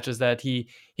bunch of matches that he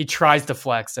tries to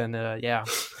flex, and yeah.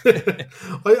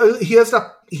 He has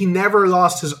that. He never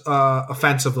lost his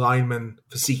offensive lineman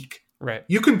physique. Right.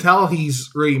 You can tell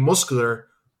he's really muscular,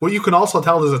 but you can also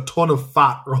tell there's a ton of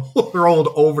fat rolled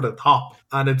over the top,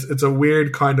 and it's a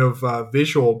weird kind of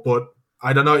visual. But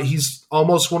I don't know. He's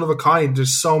almost one of a kind.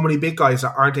 There's so many big guys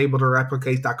that aren't able to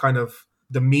replicate that kind of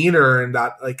demeanor and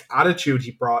that like attitude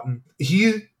he brought. And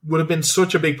he would have been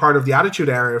such a big part of the Attitude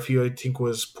Era if he, I think,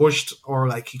 was pushed, or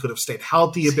like he could have stayed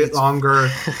healthy a bit longer.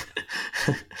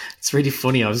 It's really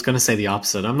funny. I was going to say the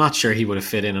opposite. I'm not sure he would have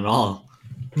fit in at all.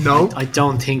 No, I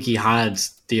don't think he had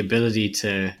the ability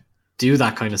to do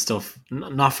that kind of stuff.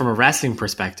 Not from a wrestling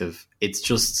perspective. It's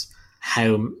just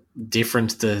how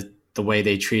different the way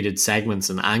they treated segments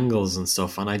and angles and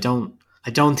stuff. And I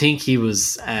don't think he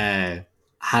was had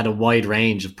a wide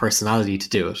range of personality to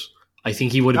do it. I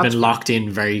think he would have been locked in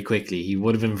very quickly. He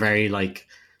would have been very like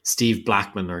Steve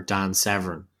Blackman or Dan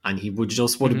Severn, and he would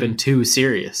have been too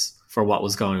serious for what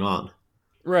was going on.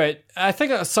 Right. I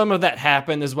think some of that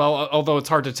happened as well, although it's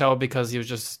hard to tell because he was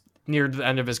just near the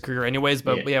end of his career anyways.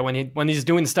 But yeah when he's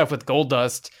doing stuff with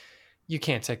Goldust, you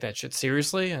can't take that shit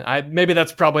seriously. Maybe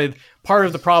that's probably part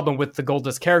of the problem with the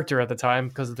Goldust character at the time,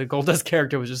 because the Goldust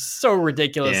character was just so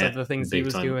ridiculous of the things he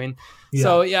was doing. Yeah.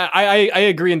 So yeah, I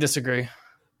agree and disagree.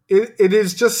 it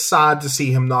is just sad to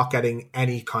see him not getting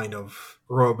any kind of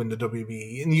rub in the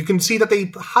WWE. And you can see that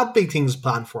they had big things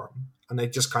planned for him, and they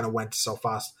just kind of went so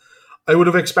fast. I would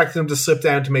have expected him to slip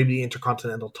down to maybe the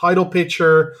Intercontinental title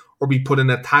picture, or be put in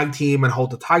a tag team and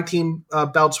hold the tag team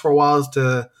belts for a while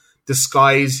to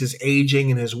disguise his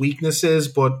aging and his weaknesses,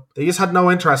 but they just had no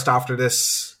interest after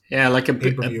this. Yeah, like a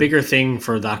bigger thing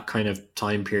for that kind of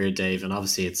time period, Dave, and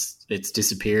obviously it's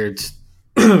disappeared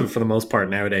for the most part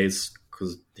nowadays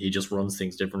because he just runs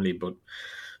things differently. But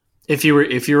if you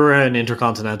were an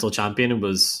Intercontinental champion,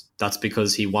 that's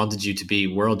because he wanted you to be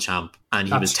world champ, and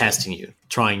he was testing you,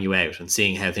 trying you out, and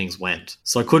seeing how things went.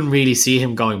 So I couldn't really see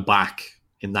him going back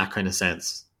in that kind of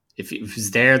sense. If he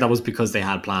was there, that was because they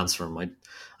had plans for him.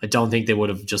 I don't think they would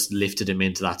have just lifted him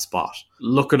into that spot.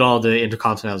 Look at all the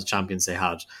Intercontinental champions they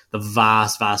had. The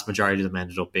vast, vast majority of them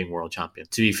ended up being world champion.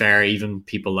 To be fair, even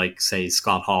people like, say,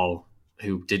 Scott Hall,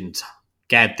 who didn't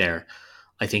get there,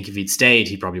 I think if he'd stayed,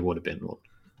 he probably would have been one.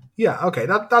 Yeah, okay,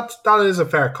 that is a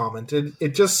fair comment.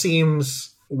 It just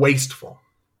seems wasteful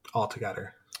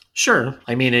altogether. Sure.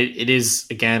 I mean, it is,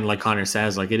 again, like Connor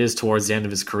says, like it is towards the end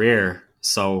of his career.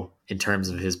 So in terms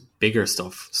of his bigger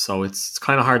stuff, so it's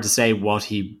kind of hard to say what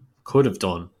he could have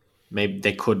done. Maybe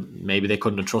they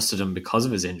couldn't have trusted him because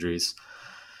of his injuries.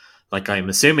 Like, I'm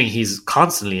assuming he's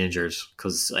constantly injured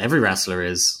because every wrestler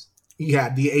is.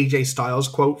 Yeah, the AJ Styles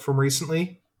quote from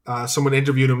recently. Someone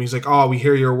interviewed him. He's like, "Oh, we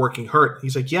hear you're working hurt."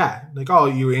 He's like, "Yeah." Like, "Oh,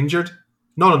 you injured?"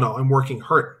 No, I'm working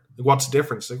hurt. Like, what's the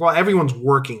difference? Like, well, everyone's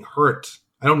working hurt.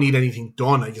 I don't need anything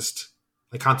done.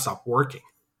 I can't stop working.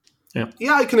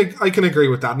 Yeah, I can agree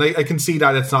with that, and I can see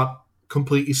that it's not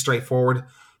completely straightforward.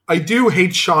 I do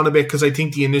hate Shawn a bit because I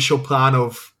think the initial plan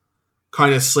of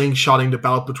kind of slingshotting the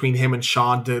belt between him and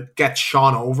Shawn to get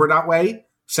Shawn over that way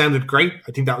sounded great.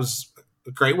 I think that was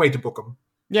a great way to book him.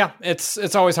 Yeah,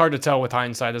 it's always hard to tell with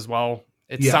hindsight as well.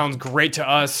 It sounds great to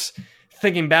us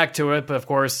thinking back to it, but of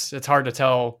course it's hard to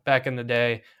tell back in the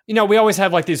day. You know, we always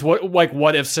have like these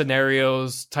what if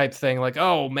scenarios type thing, like,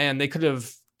 oh man, they could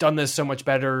have done this so much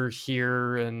better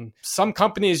here. And some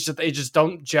companies they just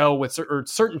don't gel with or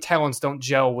certain talents don't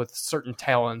gel with certain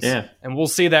talents. Yeah. And we'll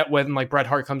see that when like Bret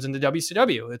Hart comes into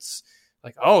WCW. It's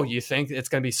like, oh, you think it's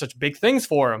going to be such big things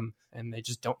for him, and they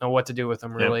just don't know what to do with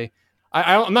him really. Yeah.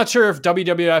 I'm not sure if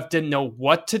WWF didn't know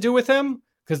what to do with him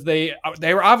because they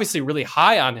were obviously really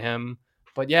high on him.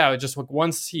 But yeah, just like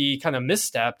once he kind of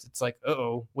misstepped, it's like,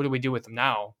 uh-oh, what do we do with him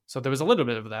now? So there was a little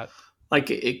bit of that. Like,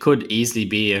 it could easily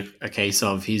be a case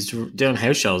of he's doing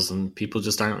house shows and people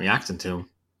just aren't reacting to him.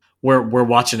 We're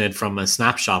watching it from a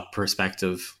snapshot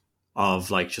perspective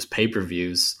of like just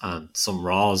pay-per-views and some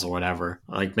Raws or whatever.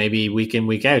 Like maybe week in,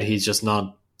 week out, he's just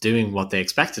not doing what they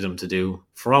expected him to do.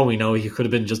 For all we know, he could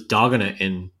have been just dogging it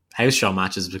in house show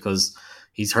matches because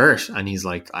he's hurt and he's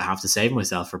like, I have to save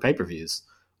myself for pay-per-views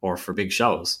or for big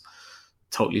shows.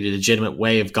 Totally legitimate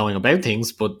way of going about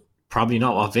things, but probably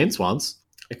not what Vince wants.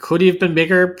 It could have been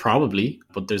bigger, probably,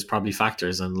 but there's probably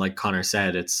factors. And like Connor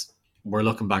said, we're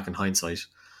looking back in hindsight.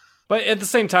 But at the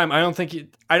same time, I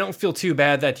don't feel too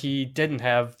bad that he didn't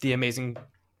have the amazing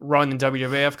run in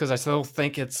WWF because I still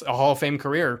think it's a Hall of Fame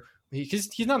career. He's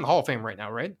not in the Hall of Fame right now,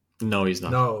 right? No, he's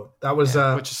not. No, that was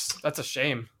that's a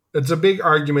shame. It's a big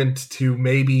argument to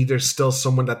maybe there's still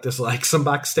someone that dislikes him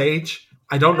backstage.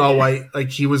 I don't know why. Like,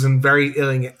 he was in very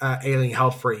ailing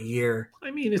health for a year.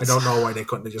 I mean, I don't know why they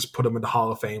couldn't have just put him in the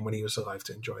Hall of Fame when he was alive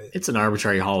to enjoy it. It's an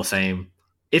arbitrary Hall of Fame.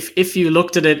 If you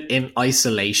looked at it in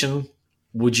isolation,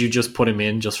 would you just put him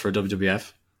in just for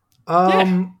WWF?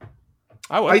 Yeah,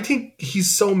 I would. I think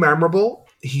he's so memorable.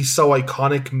 He's so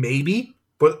iconic, maybe,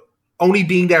 but only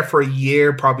being there for a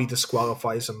year probably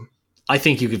disqualifies him. I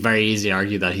think you could very easily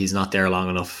argue that he's not there long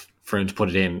enough for him to put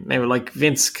it in. Maybe like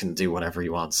Vince can do whatever he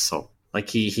wants. So like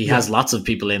he has lots of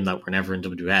people in that were never in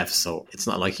WWF. So it's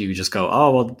not like you just go,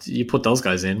 oh, well, you put those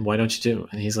guys in. Why don't you do?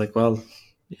 And he's like, well,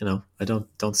 you know, I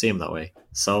don't see him that way.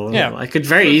 So yeah, I could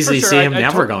very easily see him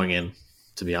never going in,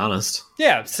 to be honest.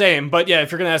 Yeah, same. But yeah,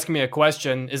 if you're going to ask me a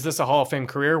question, is this a Hall of Fame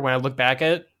career? When I look back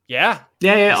at it, yeah.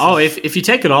 Yeah. Oh, if you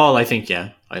take it all, I think,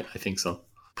 yeah, I think so.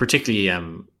 Particularly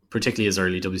his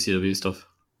early WCW stuff.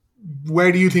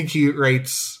 Where do you think he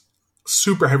rates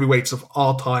super heavyweights of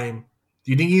all time?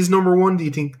 Do you think he's number one? Do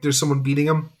you think there's someone beating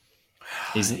him?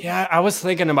 Yeah, I was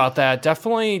thinking about that.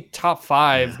 Definitely top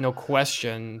 5, no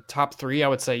question. Top 3, I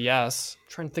would say yes.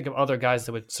 I'm trying to think of other guys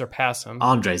that would surpass him.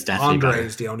 Andre's definitely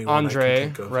Andre's the only one I can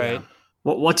think of. Right. Yeah.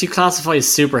 What do you classify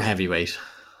as super heavyweight?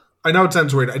 I know it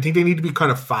sounds weird. I think they need to be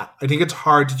kind of fat. I think it's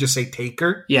hard to just say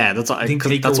Taker. Yeah, that's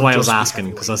why I was asking,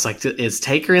 because I was like, is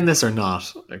Taker in this or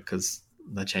not? Because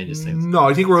That changes things. No,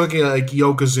 I think we're looking at like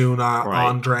Yokozuna, Right.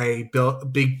 Andre,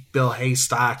 Big Bill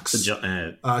Haystacks,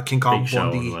 King Kong Big Show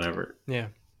Bundy, and whatever. Yeah.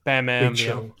 Bam Bam. Big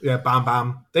Show, yeah, Bam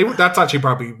Bam. That's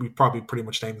actually we probably pretty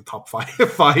much named the top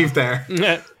five there.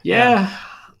 Yeah.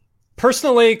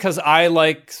 Personally, because I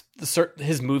like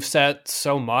his moveset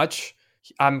so much,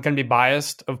 I'm going to be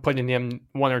biased of putting him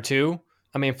 1 or 2.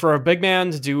 I mean, for a big man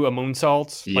to do a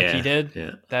moonsault like he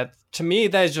did, that to me,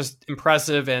 that is just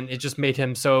impressive, and it just made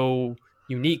him so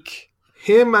unique.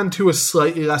 Him, and to a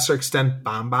slightly lesser extent,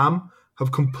 Bam Bam,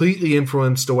 have completely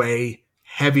influenced the way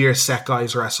heavier set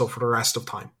guys wrestle for the rest of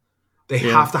time. They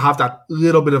have to have that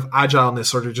little bit of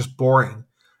agileness, or they're just boring.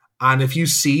 And if you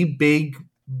see big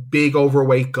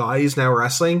overweight guys now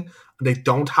wrestling, and they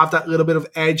don't have that little bit of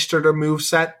edge to their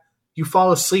moveset, you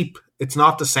fall asleep. It's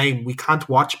not the same. We can't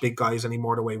watch big guys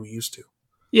anymore the way we used to.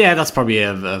 Yeah, that's probably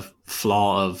a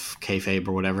flaw of kayfabe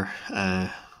or whatever.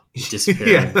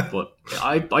 Disappearing. But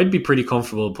I'd be pretty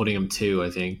comfortable putting him 2, I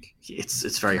think.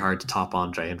 It's very hard to top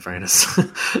Andre, in fairness.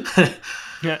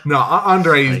 No,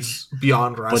 Andre's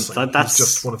beyond wrestling. But that's He's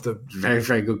just one of the very,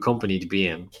 very good company to be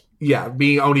in. Yeah,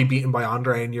 being only beaten by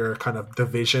Andre in your kind of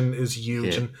division is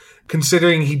huge. And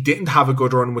considering he didn't have a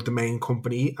good run with the main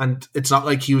company, and it's not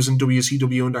like he was in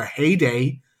WCW in their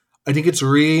heyday, I think it's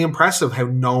really impressive how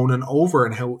known and over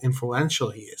and how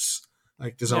influential he is.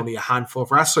 Like, there's only a handful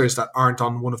of wrestlers that aren't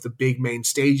on one of the big main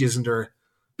stages in their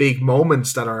big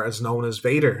moments that are as known as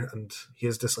Vader, and he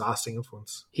has this lasting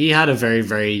influence. He had a very,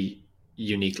 very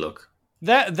unique look.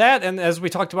 That and as we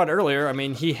talked about earlier, I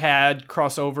mean, he had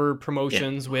crossover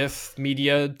promotions with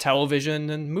media, television,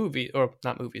 and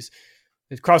not movies.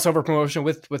 Crossover promotion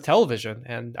with television,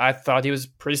 and I thought he was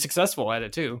pretty successful at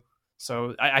it too.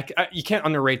 So I you can't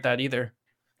underrate that either.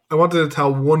 I wanted to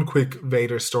tell one quick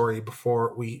Vader story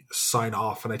before we sign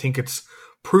off, and I think it's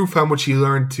proof how much he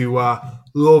learned to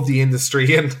love the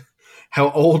industry and how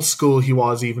old school he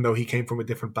was, even though he came from a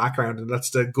different background. And that's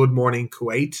the Good Morning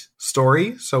Kuwait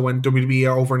story. So when WWE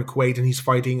are over in Kuwait and he's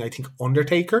fighting, I think,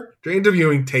 Undertaker, they're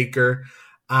interviewing Taker,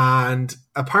 and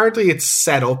apparently it's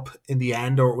set up in the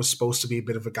end, or it was supposed to be a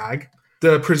bit of a gag.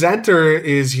 The presenter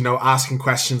is, asking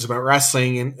questions about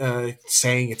wrestling and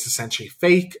saying it's essentially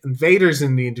fake. And Vader's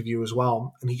in the interview as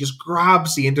well. And he just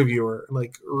grabs the interviewer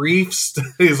and reefs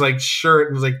his shirt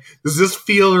and is like, "Does this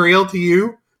feel real to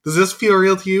you? Does this feel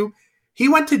real to you?" He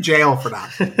went to jail for that.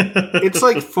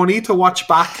 It's funny to watch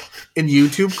back in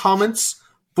YouTube comments,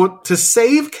 but to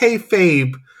save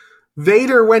kayfabe,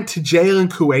 Vader went to jail in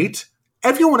Kuwait.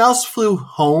 Everyone else flew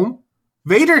home.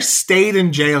 Vader stayed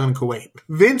in jail in Kuwait.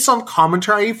 Vince on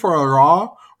commentary for a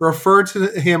Raw referred to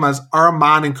him as our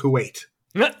man in Kuwait.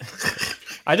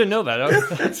 I didn't know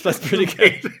that. That's pretty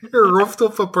good. Vader roughed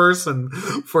up a person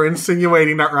for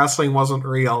insinuating that wrestling wasn't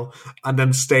real, and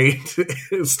then stayed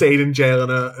in jail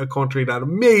in a country that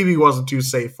maybe wasn't too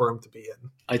safe for him to be in.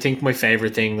 I think my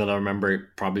favorite thing that I remember,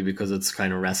 probably because it's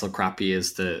kind of wrestle crappy,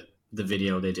 is the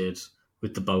video they did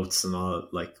with the boats and all,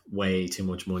 way too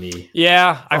much money.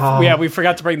 Yeah, we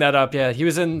forgot to bring that up. Yeah, he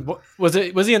was in. Was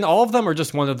he in all of them, or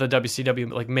just one of the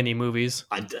WCW mini movies?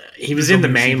 He was in the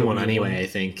main one anyway. I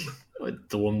think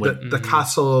the one with the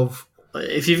Castle of.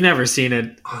 If you've never seen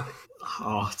it,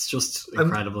 it's just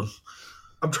incredible.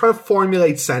 I'm trying to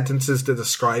formulate sentences to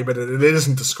describe it, and it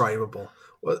isn't describable.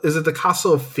 Is it the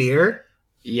Castle of Fear?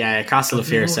 Yeah, Castle of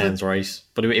Fear sounds right,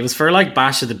 but it was for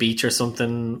Bash at the Beach or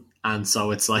something, and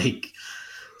so it's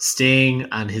Sting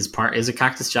and his part is it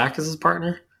Cactus Jack as his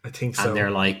partner? I think so. And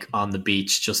they're on the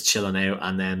beach just chilling out,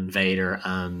 and then Vader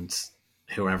and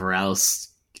whoever else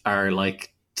are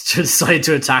decide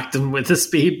to attack them with a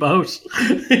speedboat.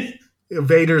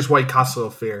 Vader's White Castle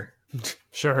of Fear.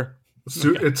 Sure.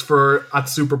 It's at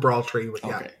Super Brawl 3.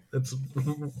 Okay. It's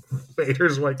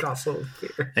Vader's White Castle of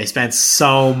Fear. They spent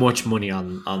so much money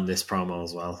on this promo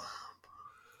as well.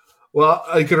 Well,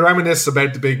 I could reminisce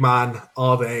about the big man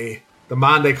all day. The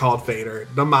man they called Vader,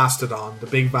 the Mastodon, the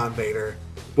big man Vader.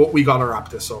 But we gotta wrap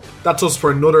this up. That's us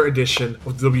for another edition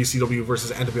of the WCW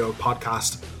vs. NWO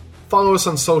podcast. Follow us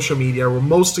on social media. We're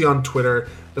mostly on Twitter.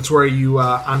 That's where you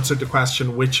answered the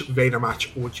question, which Vader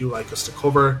match would you like us to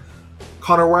cover?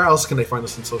 Connor, where else can they find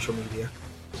us on social media?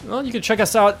 Well, you can check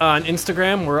us out on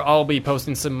Instagram, where I'll be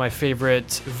posting some of my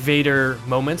favorite Vader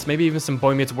moments, maybe even some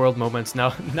Boy Meets World moments. Now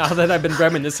that I've been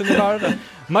reminiscing about it, I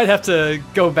might have to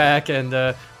go back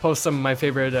and post some of my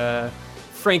favorite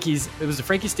Frankie's. It was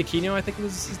Frankie Stechino, I think it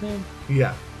was his name.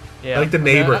 Yeah. I like the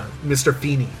neighbor, Mr.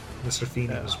 Feeney. Mr.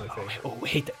 Feeney was my favorite. I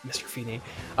hate that, Mr. Feeney.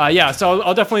 So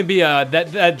I'll definitely be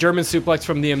that German suplex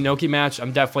from the Inoki match.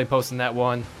 I'm definitely posting that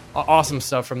one. Awesome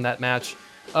stuff from that match.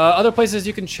 Other places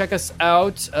you can check us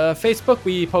out. Facebook,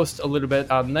 we post a little bit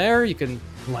on there. You can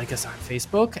like us on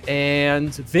Facebook. And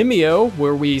Vimeo,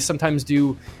 where we sometimes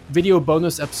do video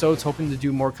bonus episodes, hoping to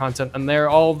do more content on there.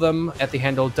 All of them at the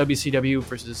handle WCW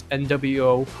versus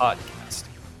NWO Podcast.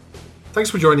 Thanks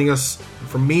for joining us. And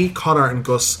from me, Connor, and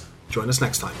Gus, join us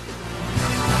next time.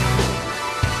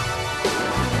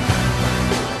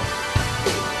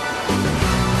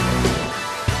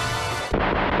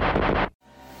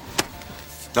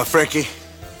 Now, Frankie,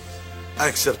 I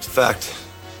accept the fact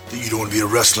that you don't want to be a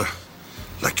wrestler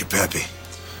like your pappy.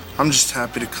 I'm just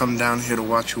happy to come down here to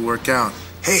watch you work out.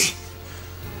 Hey,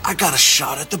 I got a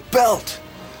shot at the belt.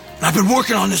 And I've been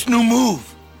working on this new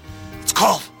move. It's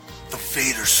called the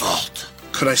Vader Salt.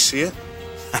 Could I see it?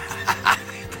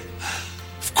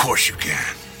 Of course you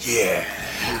can. Yeah.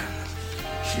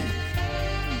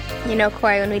 You know,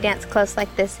 Corey, when we dance close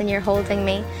like this and you're holding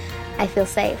me, I feel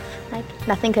safe. Like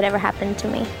nothing could ever happen to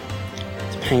me.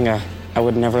 Topanga, I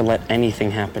would never let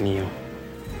anything happen to you.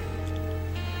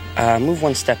 Move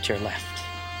one step to your left.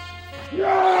 All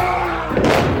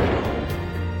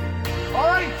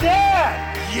right,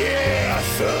 Dad! Yeah,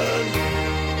 son!